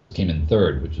Moses came in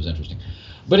 3rd, which was interesting.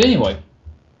 But anyway,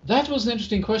 that was an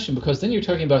interesting question, because then you're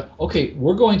talking about, okay,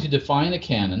 we're going to define a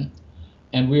canon,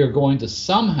 and we are going to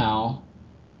somehow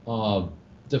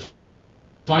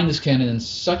define this canon in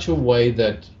such a way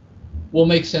that will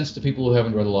make sense to people who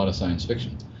haven't read a lot of science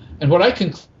fiction. And what I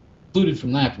concluded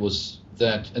from that was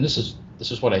that, and this is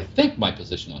what I think my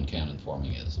position on canon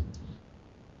forming is,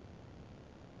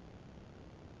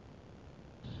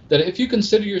 that if you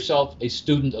consider yourself a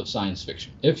student of science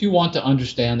fiction, if you want to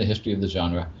understand the history of the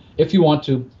genre, if you want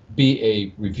to be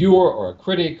a reviewer or a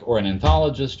critic or an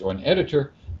anthologist or an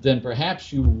editor, then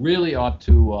perhaps you really ought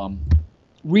to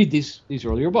read these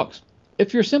earlier books.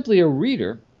 If you're simply a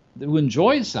reader who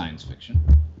enjoys science fiction,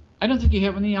 I don't think you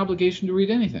have any obligation to read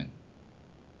anything.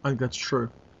 I think that's true.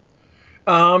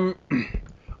 There's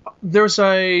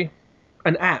an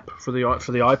app for the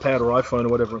iPad or iPhone or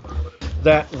whatever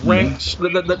that ranks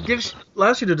that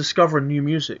allows you to discover new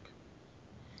music,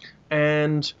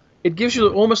 and it gives you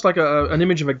almost like an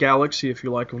image of a galaxy, if you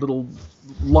like, of little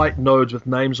light nodes with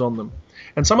names on them,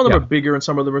 and some of them are bigger and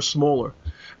some of them are smaller,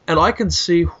 and I can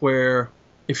see where,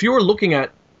 if you were looking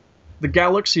at the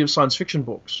galaxy of science fiction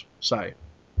books, say,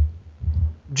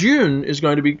 Dune is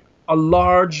going to be a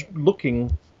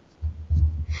large-looking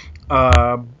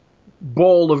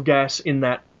ball of gas in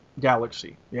that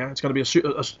galaxy. Yeah, it's going to be a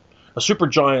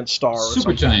supergiant star.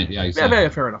 Supergiant, yeah, exactly. Yeah,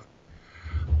 fair enough.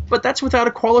 But that's without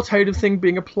a qualitative thing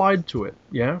being applied to it.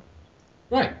 Yeah.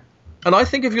 Right. And I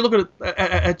think if you look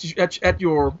at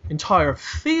your entire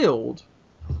field,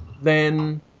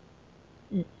 then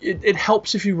it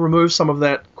helps if you remove some of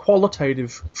that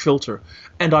qualitative filter.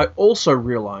 And I also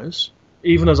realize,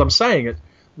 even as I'm saying it,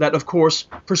 that of course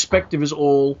perspective is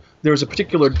all. There's a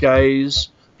particular gaze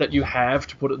that you have,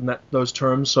 to put it in those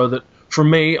terms, so that for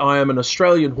me, I am an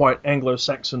Australian white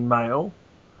Anglo-Saxon male,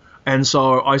 and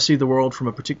so I see the world from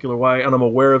a particular way, and I'm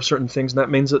aware of certain things, and that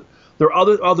means that there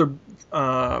are other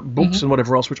books and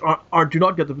whatever else which do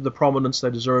not get the prominence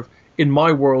they deserve in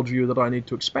my worldview that I need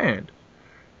to expand.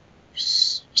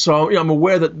 So I'm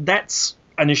aware that that's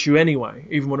an issue anyway,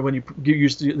 even when you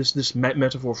use this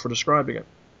metaphor for describing it.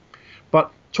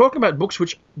 But talking about books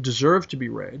which deserve to be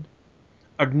read,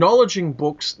 acknowledging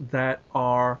books that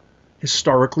are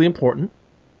historically important,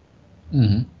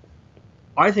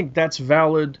 I think that's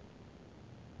valid,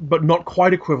 but not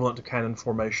quite equivalent to canon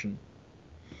formation.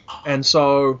 And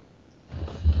so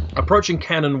approaching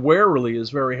canon warily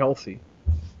is very healthy.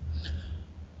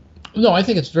 No, I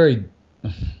think it's very...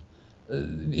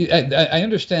 I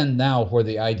understand now where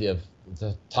the idea of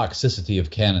the toxicity of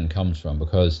canon comes from,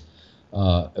 because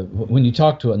when you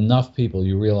talk to enough people,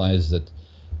 you realize that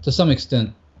to some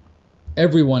extent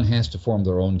everyone has to form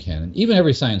their own canon. Even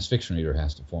every science fiction reader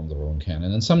has to form their own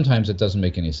canon, and sometimes it doesn't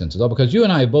make any sense at all, because you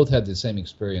and I have both had the same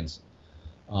experience,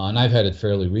 and I've had it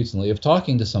fairly recently, of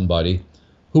talking to somebody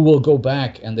who will go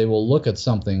back and they will look at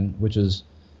something which is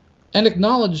an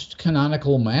acknowledged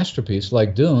canonical masterpiece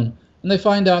like Dune, and they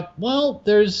find out, well,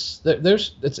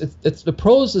 the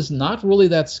prose is not really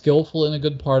that skillful in a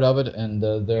good part of it, and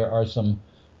there are some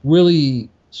really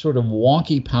sort of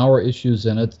wonky power issues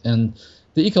in it, and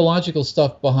the ecological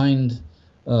stuff behind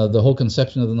the whole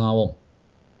conception of the novel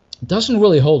doesn't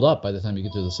really hold up by the time you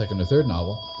get to the second or third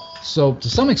novel. So to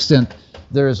some extent,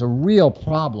 there is a real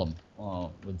problem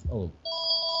with... Oh,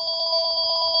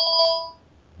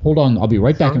 hold on, I'll be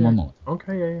right back in one moment.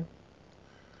 Okay,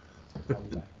 yeah.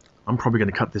 I'm probably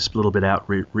going to cut this little bit out,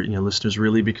 listeners,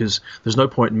 really, because there's no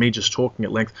point in me just talking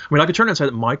at length. I mean, I could turn around and say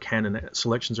that my canon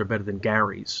selections are better than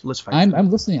Gary's. Let's face it. I'm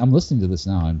listening to this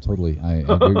now. I'm totally.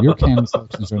 Your canon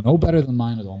selections are no better than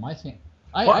mine at all.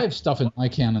 I have stuff in my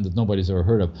canon that nobody's ever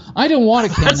heard of. I don't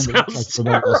want a canon that looks like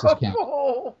somebody else's canon.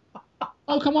 Oh,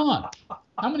 come on!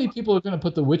 How many people are going to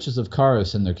put the Witches of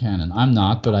Caris in their canon? I'm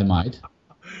not, but I might.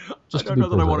 I don't know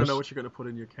that I want to know what you're going to put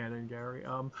in your canon, Gary.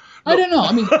 I don't know.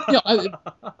 I mean,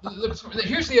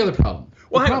 here's the other problem.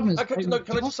 Well, hang on. Can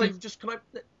I just say,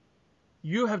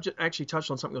 you have actually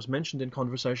touched on something that was mentioned in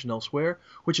conversation elsewhere,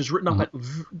 which is written up at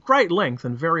great length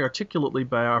and very articulately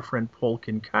by our friend Paul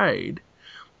Kincaid,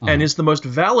 and is the most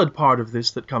valid part of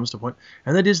this that comes to point,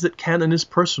 and that is that canon is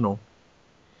personal.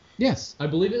 Yes, I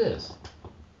believe it is.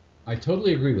 I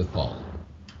totally agree with Paul.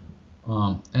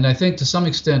 And I think to some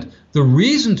extent, the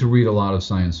reason to read a lot of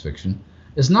science fiction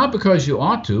is not because you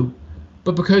ought to,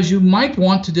 but because you might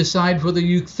want to decide whether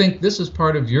you think this is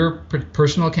part of your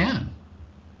personal canon.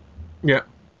 Yeah,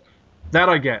 that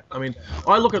I get. I mean,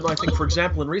 I think, for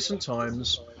example, in recent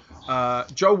times,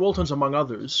 Joe Walton's, among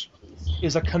others,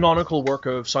 is a canonical work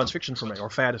of science fiction for me, or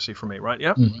fantasy for me, right?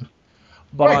 Yeah? Mm-hmm.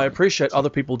 But right. I appreciate other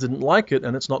people didn't like it,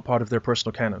 and it's not part of their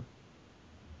personal canon.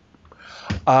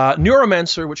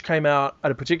 Neuromancer, which came out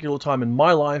at a particular time in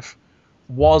my life,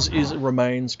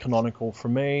 remains canonical for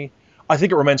me. I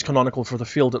think it remains canonical for the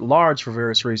field at large for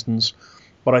various reasons,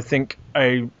 but I think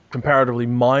a comparatively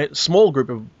small group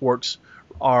of works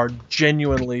are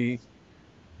genuinely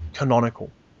canonical.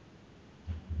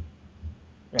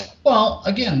 Yeah. Well,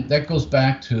 again, that goes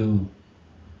back to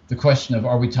the question of,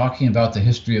 are we talking about the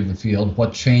history of the field,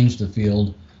 what changed the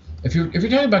field? If you're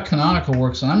talking about canonical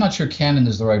works, and I'm not sure canon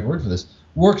is the right word for this,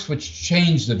 works which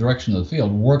change the direction of the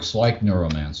field, works like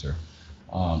Neuromancer.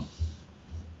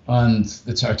 And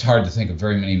it's hard to think of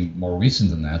very many more recent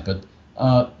than that, but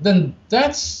then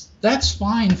that's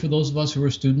fine for those of us who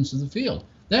are students of the field.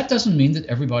 That doesn't mean that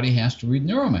everybody has to read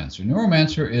Neuromancer.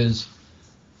 Neuromancer is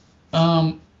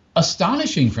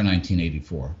astonishing for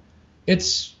 1984.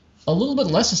 It's a little bit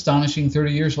less astonishing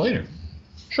 30 years later.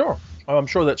 Sure. I'm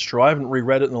sure that's true. I haven't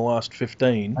reread it in the last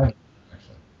 15.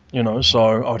 So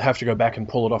I would have to go back and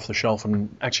pull it off the shelf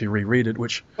and actually reread it,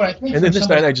 which in this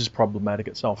day and age is problematic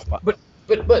itself. But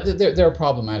there are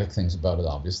problematic things about it,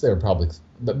 obviously. There are probably,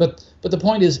 but the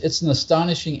point is, it's an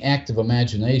astonishing act of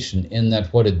imagination in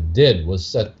that what it did was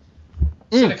set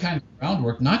a kind of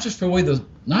groundwork, not just for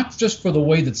the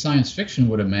way that science fiction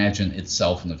would imagine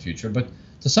itself in the future, but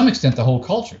to some extent the whole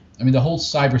culture. I mean, the whole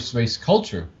cyberspace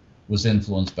culture was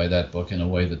influenced by that book in a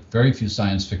way that very few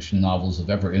science fiction novels have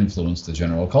ever influenced the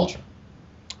general culture.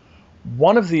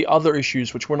 One of the other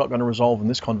issues, which we're not going to resolve in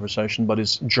this conversation, but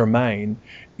is germane,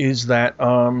 is that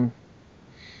when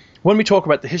we talk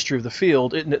about the history of the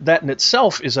field, that in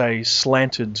itself is a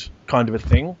slanted kind of a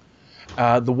thing.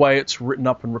 The way it's written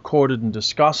up and recorded and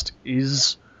discussed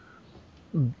is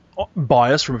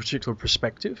biased from a particular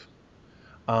perspective.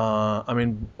 I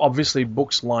mean, obviously,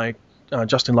 books like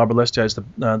Justin Labalestier's the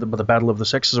Battle of the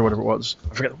Sexes, or whatever it was.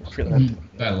 I forget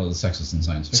that. Battle of the Sexes in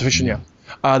science fiction.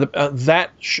 That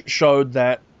showed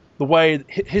that the way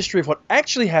history of what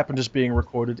actually happened is being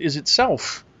recorded is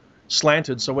itself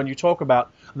slanted. So when you talk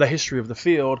about the history of the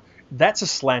field, that's a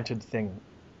slanted thing,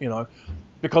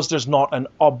 because there's not an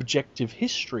objective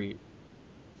history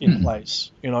in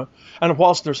place, And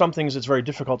whilst there are some things it's very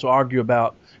difficult to argue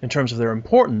about in terms of their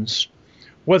importance,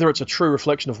 whether it's a true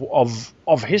reflection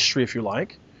of history, if you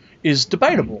like, is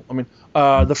debatable. I mean,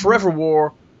 The Forever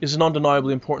War is an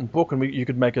undeniably important book, and you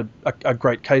could make a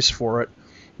great case for it.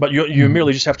 But you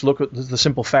merely just have to look at the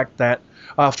simple fact that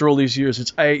after all these years,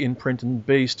 it's A, in print, and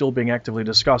B, still being actively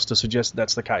discussed to suggest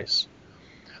that's the case.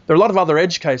 There are a lot of other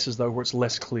edge cases, though, where it's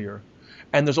less clear.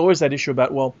 And there's always that issue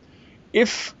about, well,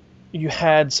 if you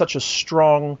had such a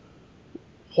strong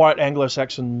white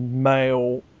Anglo-Saxon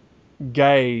male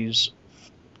gaze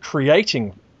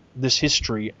creating this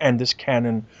history and this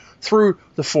canon through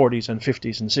the 40s and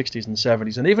 50s and 60s and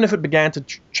 70s. And even if it began to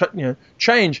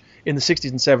change in the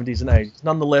 60s and 70s and 80s,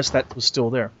 nonetheless, that was still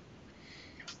there.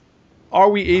 Are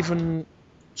we even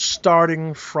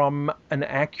starting from an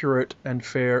accurate and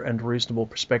fair and reasonable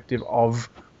perspective of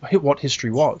what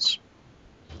history was?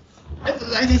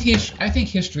 I think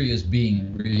history is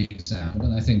being re-examined,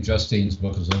 and I think Justine's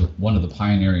book is one of the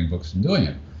pioneering books in doing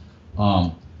it.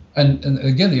 And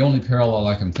again, the only parallel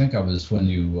I can think of is when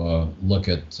you look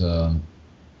at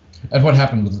what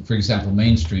happened with, for example,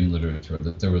 mainstream literature.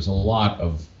 That there was a lot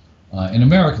of in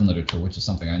American literature, which is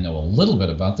something I know a little bit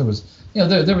about. There was,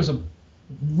 there was a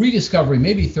rediscovery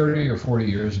maybe 30 or 40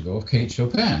 years ago of Kate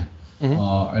Chopin,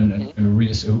 and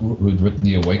who had written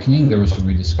The Awakening. There was a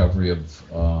rediscovery of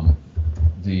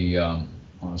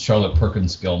Charlotte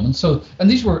Perkins Gilman. So,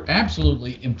 and these were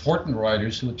absolutely important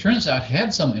writers who, it turns out,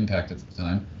 had some impact at the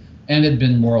time, and had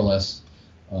been more or less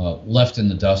left in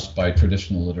the dust by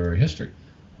traditional literary history.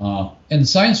 And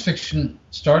science fiction,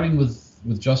 starting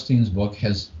with Justine's book,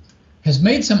 has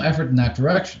made some effort in that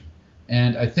direction.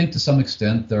 And I think to some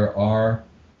extent there are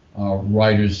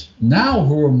writers now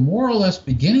who are more or less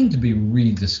beginning to be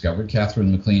rediscovered,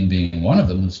 Catherine MacLean being one of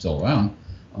them, who's still around,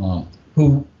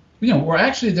 who were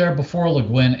actually there before Le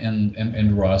Guin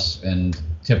and Russ and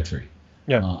Tiptree.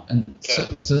 Yeah. And so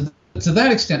to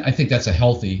that extent, I think that's a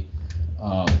healthy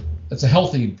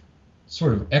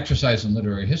sort of exercise in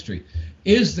literary history.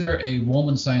 Is there a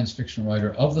woman science fiction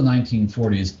writer of the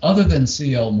 1940s, other than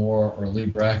C.L. Moore or Lee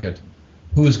Brackett,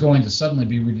 who is going to suddenly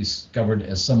be rediscovered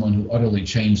as someone who utterly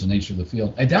changed the nature of the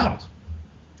field? I doubt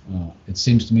it. It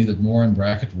seems to me that Moore and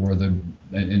Brackett were to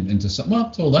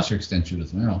a lesser extent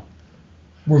Judith Merrill,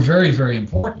 were very, very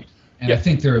important. And I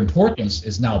think their importance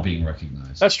is now being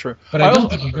recognized. That's true. But I don't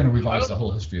think we're going to revise the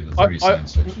whole history of the 30s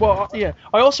science fiction. Well, yeah.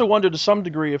 I also wonder to some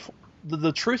degree if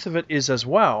the truth of it is as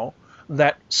well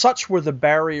that such were the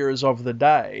barriers of the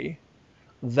day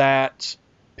that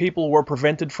people were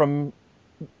prevented from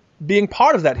being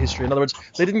part of that history. In other words,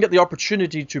 they didn't get the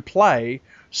opportunity to play,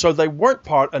 so they weren't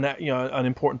an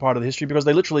important part of the history because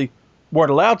they literally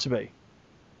weren't allowed to be.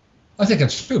 I think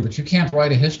that's true, but you can't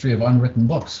write a history of unwritten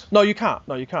books. No, you can't.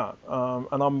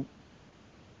 And I'm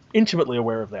intimately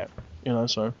aware of that.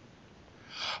 So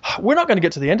we're not going to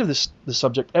get to the end of this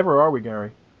subject ever, are we,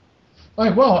 Gary? All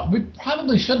right, well, we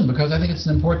probably shouldn't, because I think it's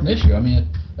an important issue. I mean,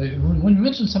 when you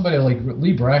mentioned somebody like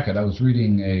Lee Brackett, I was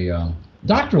reading a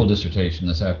doctoral dissertation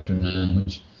this afternoon,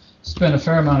 which spent a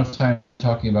fair amount of time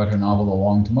talking about her novel The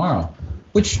Long Tomorrow,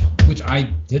 which I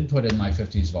did put in my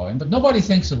 50s volume, but nobody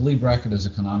thinks of Lee Brackett as a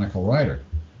canonical writer.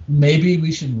 Maybe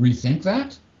we should rethink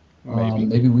that.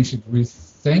 Maybe we should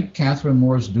rethink Catherine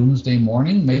Moore's Doomsday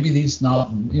Morning. Maybe these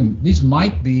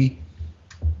might be,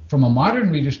 from a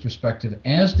modern reader's perspective,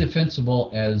 as defensible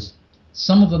as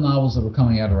some of the novels that were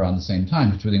coming out around the same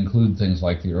time, which would include things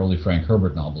like the early Frank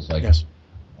Herbert novels. Yes.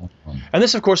 And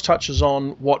this, of course, touches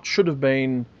on what should have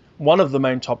been one of the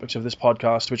main topics of this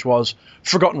podcast, which was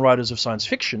forgotten writers of science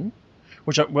fiction,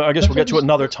 which I guess we'll get to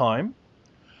another time.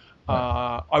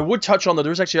 I would touch on that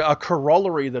there's actually a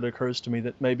corollary that occurs to me,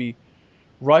 that maybe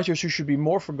writers who should be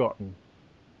more forgotten.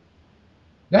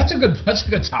 That's a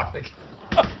good topic.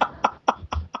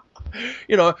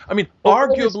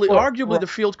 Arguably the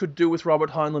field could do with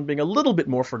Robert Heinlein being a little bit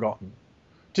more forgotten,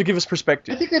 to give us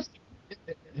perspective. I think that's,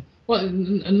 well,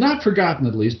 not forgotten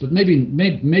at least, but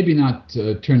maybe not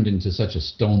turned into such a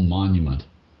stone monument.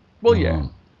 Well, yeah.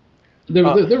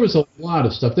 There was a lot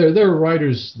of stuff. There are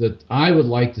writers that I would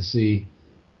like to see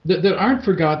that aren't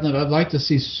forgotten, that I'd like to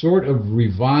see sort of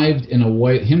revived in a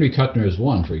way. Henry Kuttner is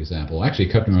one, for example. Actually,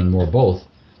 Kuttner and Moore both,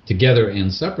 together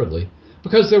and separately,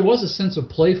 because there was a sense of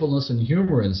playfulness and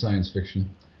humor in science fiction,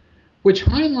 which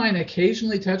Heinlein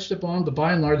occasionally touched upon, but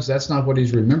by and large, that's not what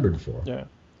he's remembered for. Yeah.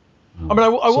 I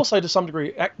will say to some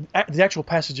degree, the actual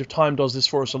passage of time does this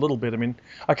for us a little bit. I mean,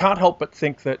 I can't help but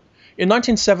think that in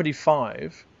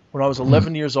 1975, when I was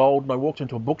 11 years old and I walked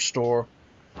into a bookstore,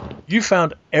 you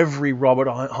found every Robert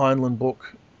Heinlein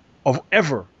book of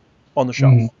ever on the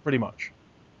shelf, pretty much.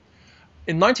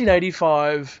 In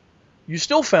 1985, you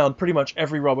still found pretty much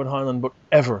every Robert Heinlein book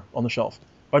ever on the shelf.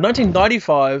 By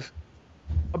 1995,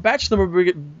 a batch of them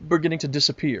were beginning to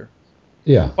disappear.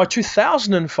 Yeah. By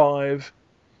 2005,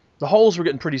 the holes were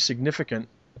getting pretty significant.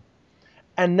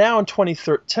 And now in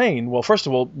 2013, well, first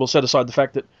of all, we'll set aside the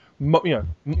fact that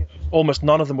almost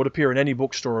none of them would appear in any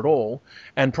bookstore at all,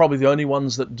 and probably the only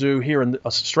ones that do here in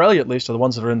Australia, at least, are the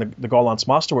ones that are in the Gollancz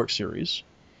Masterwork series.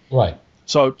 Right.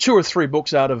 So 2 or 3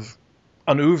 books out of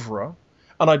an oeuvre,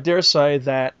 and I dare say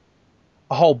that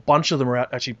a whole bunch of them are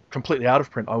actually completely out of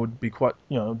print. I would be quite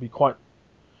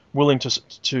willing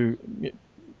to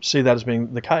see that as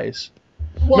being the case.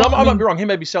 Well, I might be wrong. He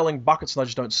may be selling buckets and I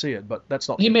just don't see it, but that's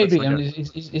not. He may be. Like I mean,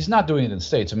 he's not doing it in the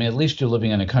States. I mean, at least you're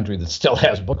living in a country that still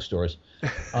has bookstores.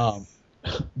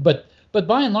 But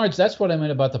by and large, that's what I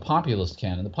meant about the populist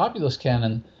canon. The populist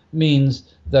canon means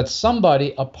that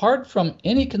somebody, apart from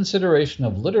any consideration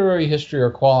of literary history or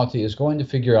quality, is going to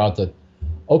figure out that,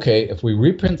 okay, if we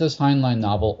reprint this Heinlein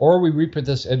novel, or we reprint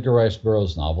this Edgar Rice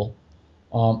Burroughs novel,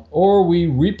 or we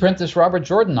reprint this Robert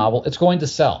Jordan novel, it's going to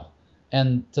sell.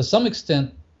 And to some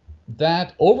extent,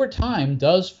 that over time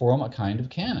does form a kind of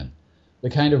canon. The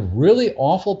kind of really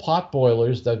awful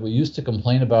potboilers that we used to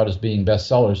complain about as being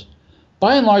bestsellers,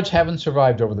 by and large, haven't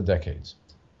survived over the decades.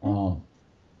 I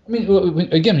mean,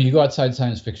 again, when you go outside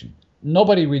science fiction,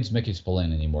 nobody reads Mickey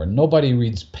Spillane anymore. Nobody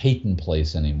reads Peyton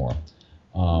Place anymore.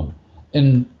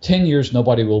 In 10 years,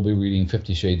 nobody will be reading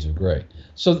 50 Shades of Grey.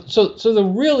 So the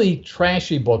really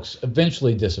trashy books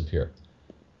eventually disappear.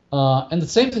 And the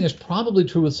same thing is probably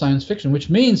true with science fiction, which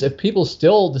means if people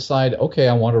still decide, okay,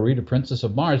 I want to read A Princess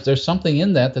of Mars, there's something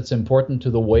in that that's important to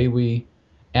the way we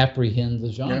apprehend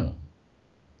the genre. Yeah.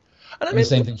 And the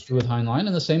same thing's true with Heinlein,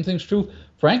 and the same thing's true,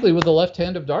 frankly, with The Left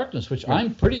Hand of Darkness, which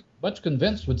I'm pretty much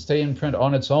convinced would stay in print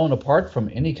on its own, apart from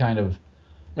any kind of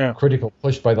critical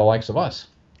push by the likes of us.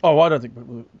 Oh, I don't think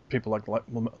people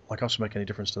like us make any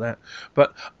difference to that.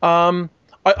 But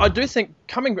I do think,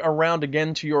 coming around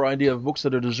again to your idea of books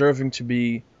that are deserving to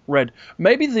be read,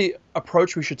 maybe the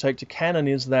approach we should take to canon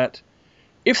is that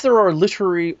if there are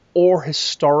literary or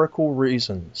historical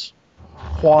reasons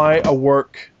why a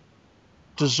work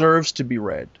deserves to be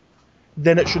read,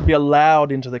 then it should be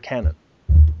allowed into the canon,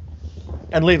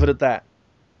 and leave it at that.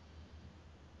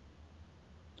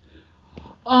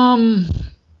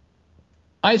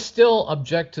 I still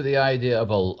object to the idea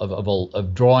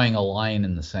of drawing a line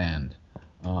in the sand.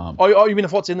 You mean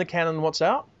of what's in the canon and what's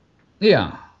out?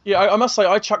 Yeah. Yeah, I must say,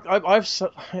 I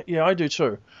do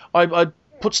too. I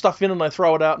put stuff in and I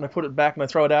throw it out, and I put it back and I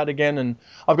throw it out again, and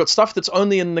I've got stuff that's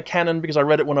only in the canon because I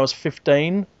read it when I was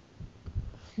 15.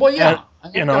 Well, yeah.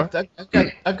 And,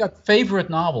 I've got favorite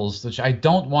novels which I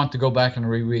don't want to go back and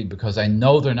reread because I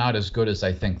know they're not as good as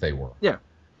I think they were. Yeah.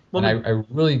 Well, and I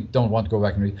really don't want to go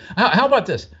back and read. How about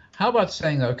this? How about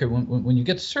saying that, okay, when you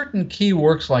get certain key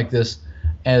works like this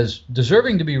as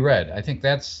deserving to be read, I think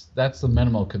that's the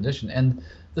minimal condition. And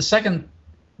the second,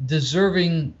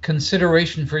 deserving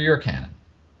consideration for your canon.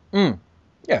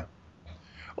 Yeah.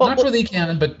 Not for the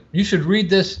canon, but you should read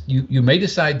this. You may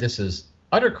decide this is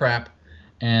utter crap,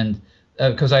 and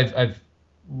because I've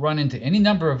run into any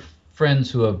number of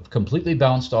friends who have completely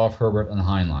bounced off Herbert and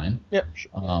Heinlein. Yeah.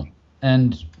 Sure.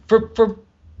 And for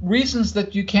reasons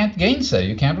that you can't gainsay.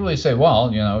 You can't really say,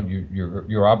 well,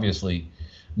 you're obviously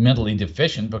mentally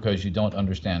deficient because you don't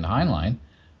understand Heinlein.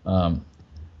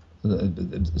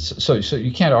 So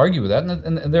you can't argue with that.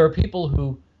 And there are people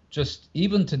who just,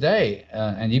 even today,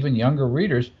 and even younger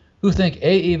readers, who think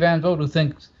A.E. Van Vogt, who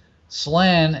think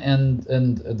Slan and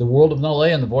The World of Null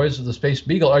and The Voyage of the Space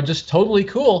Beagle are just totally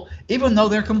cool, even though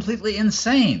they're completely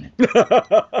insane.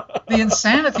 The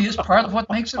insanity is part of what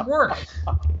makes it work.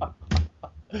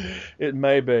 It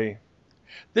may be.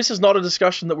 This is not a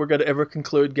discussion that we're going to ever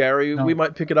conclude, Gary. No. We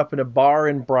might pick it up in a bar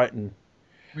in Brighton.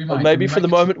 We might. Or maybe for the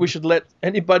moment we should let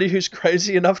anybody who's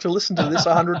crazy enough to listen to this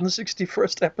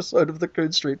 161st episode of the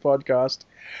Coode Street podcast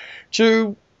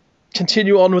to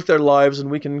continue on with their lives,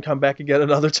 and we can come back again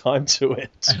another time to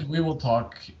it. And we will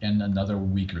talk in another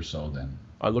week or so then.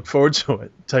 I look forward to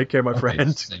it. Take care, my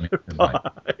friend. Goodbye.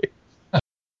 Bye.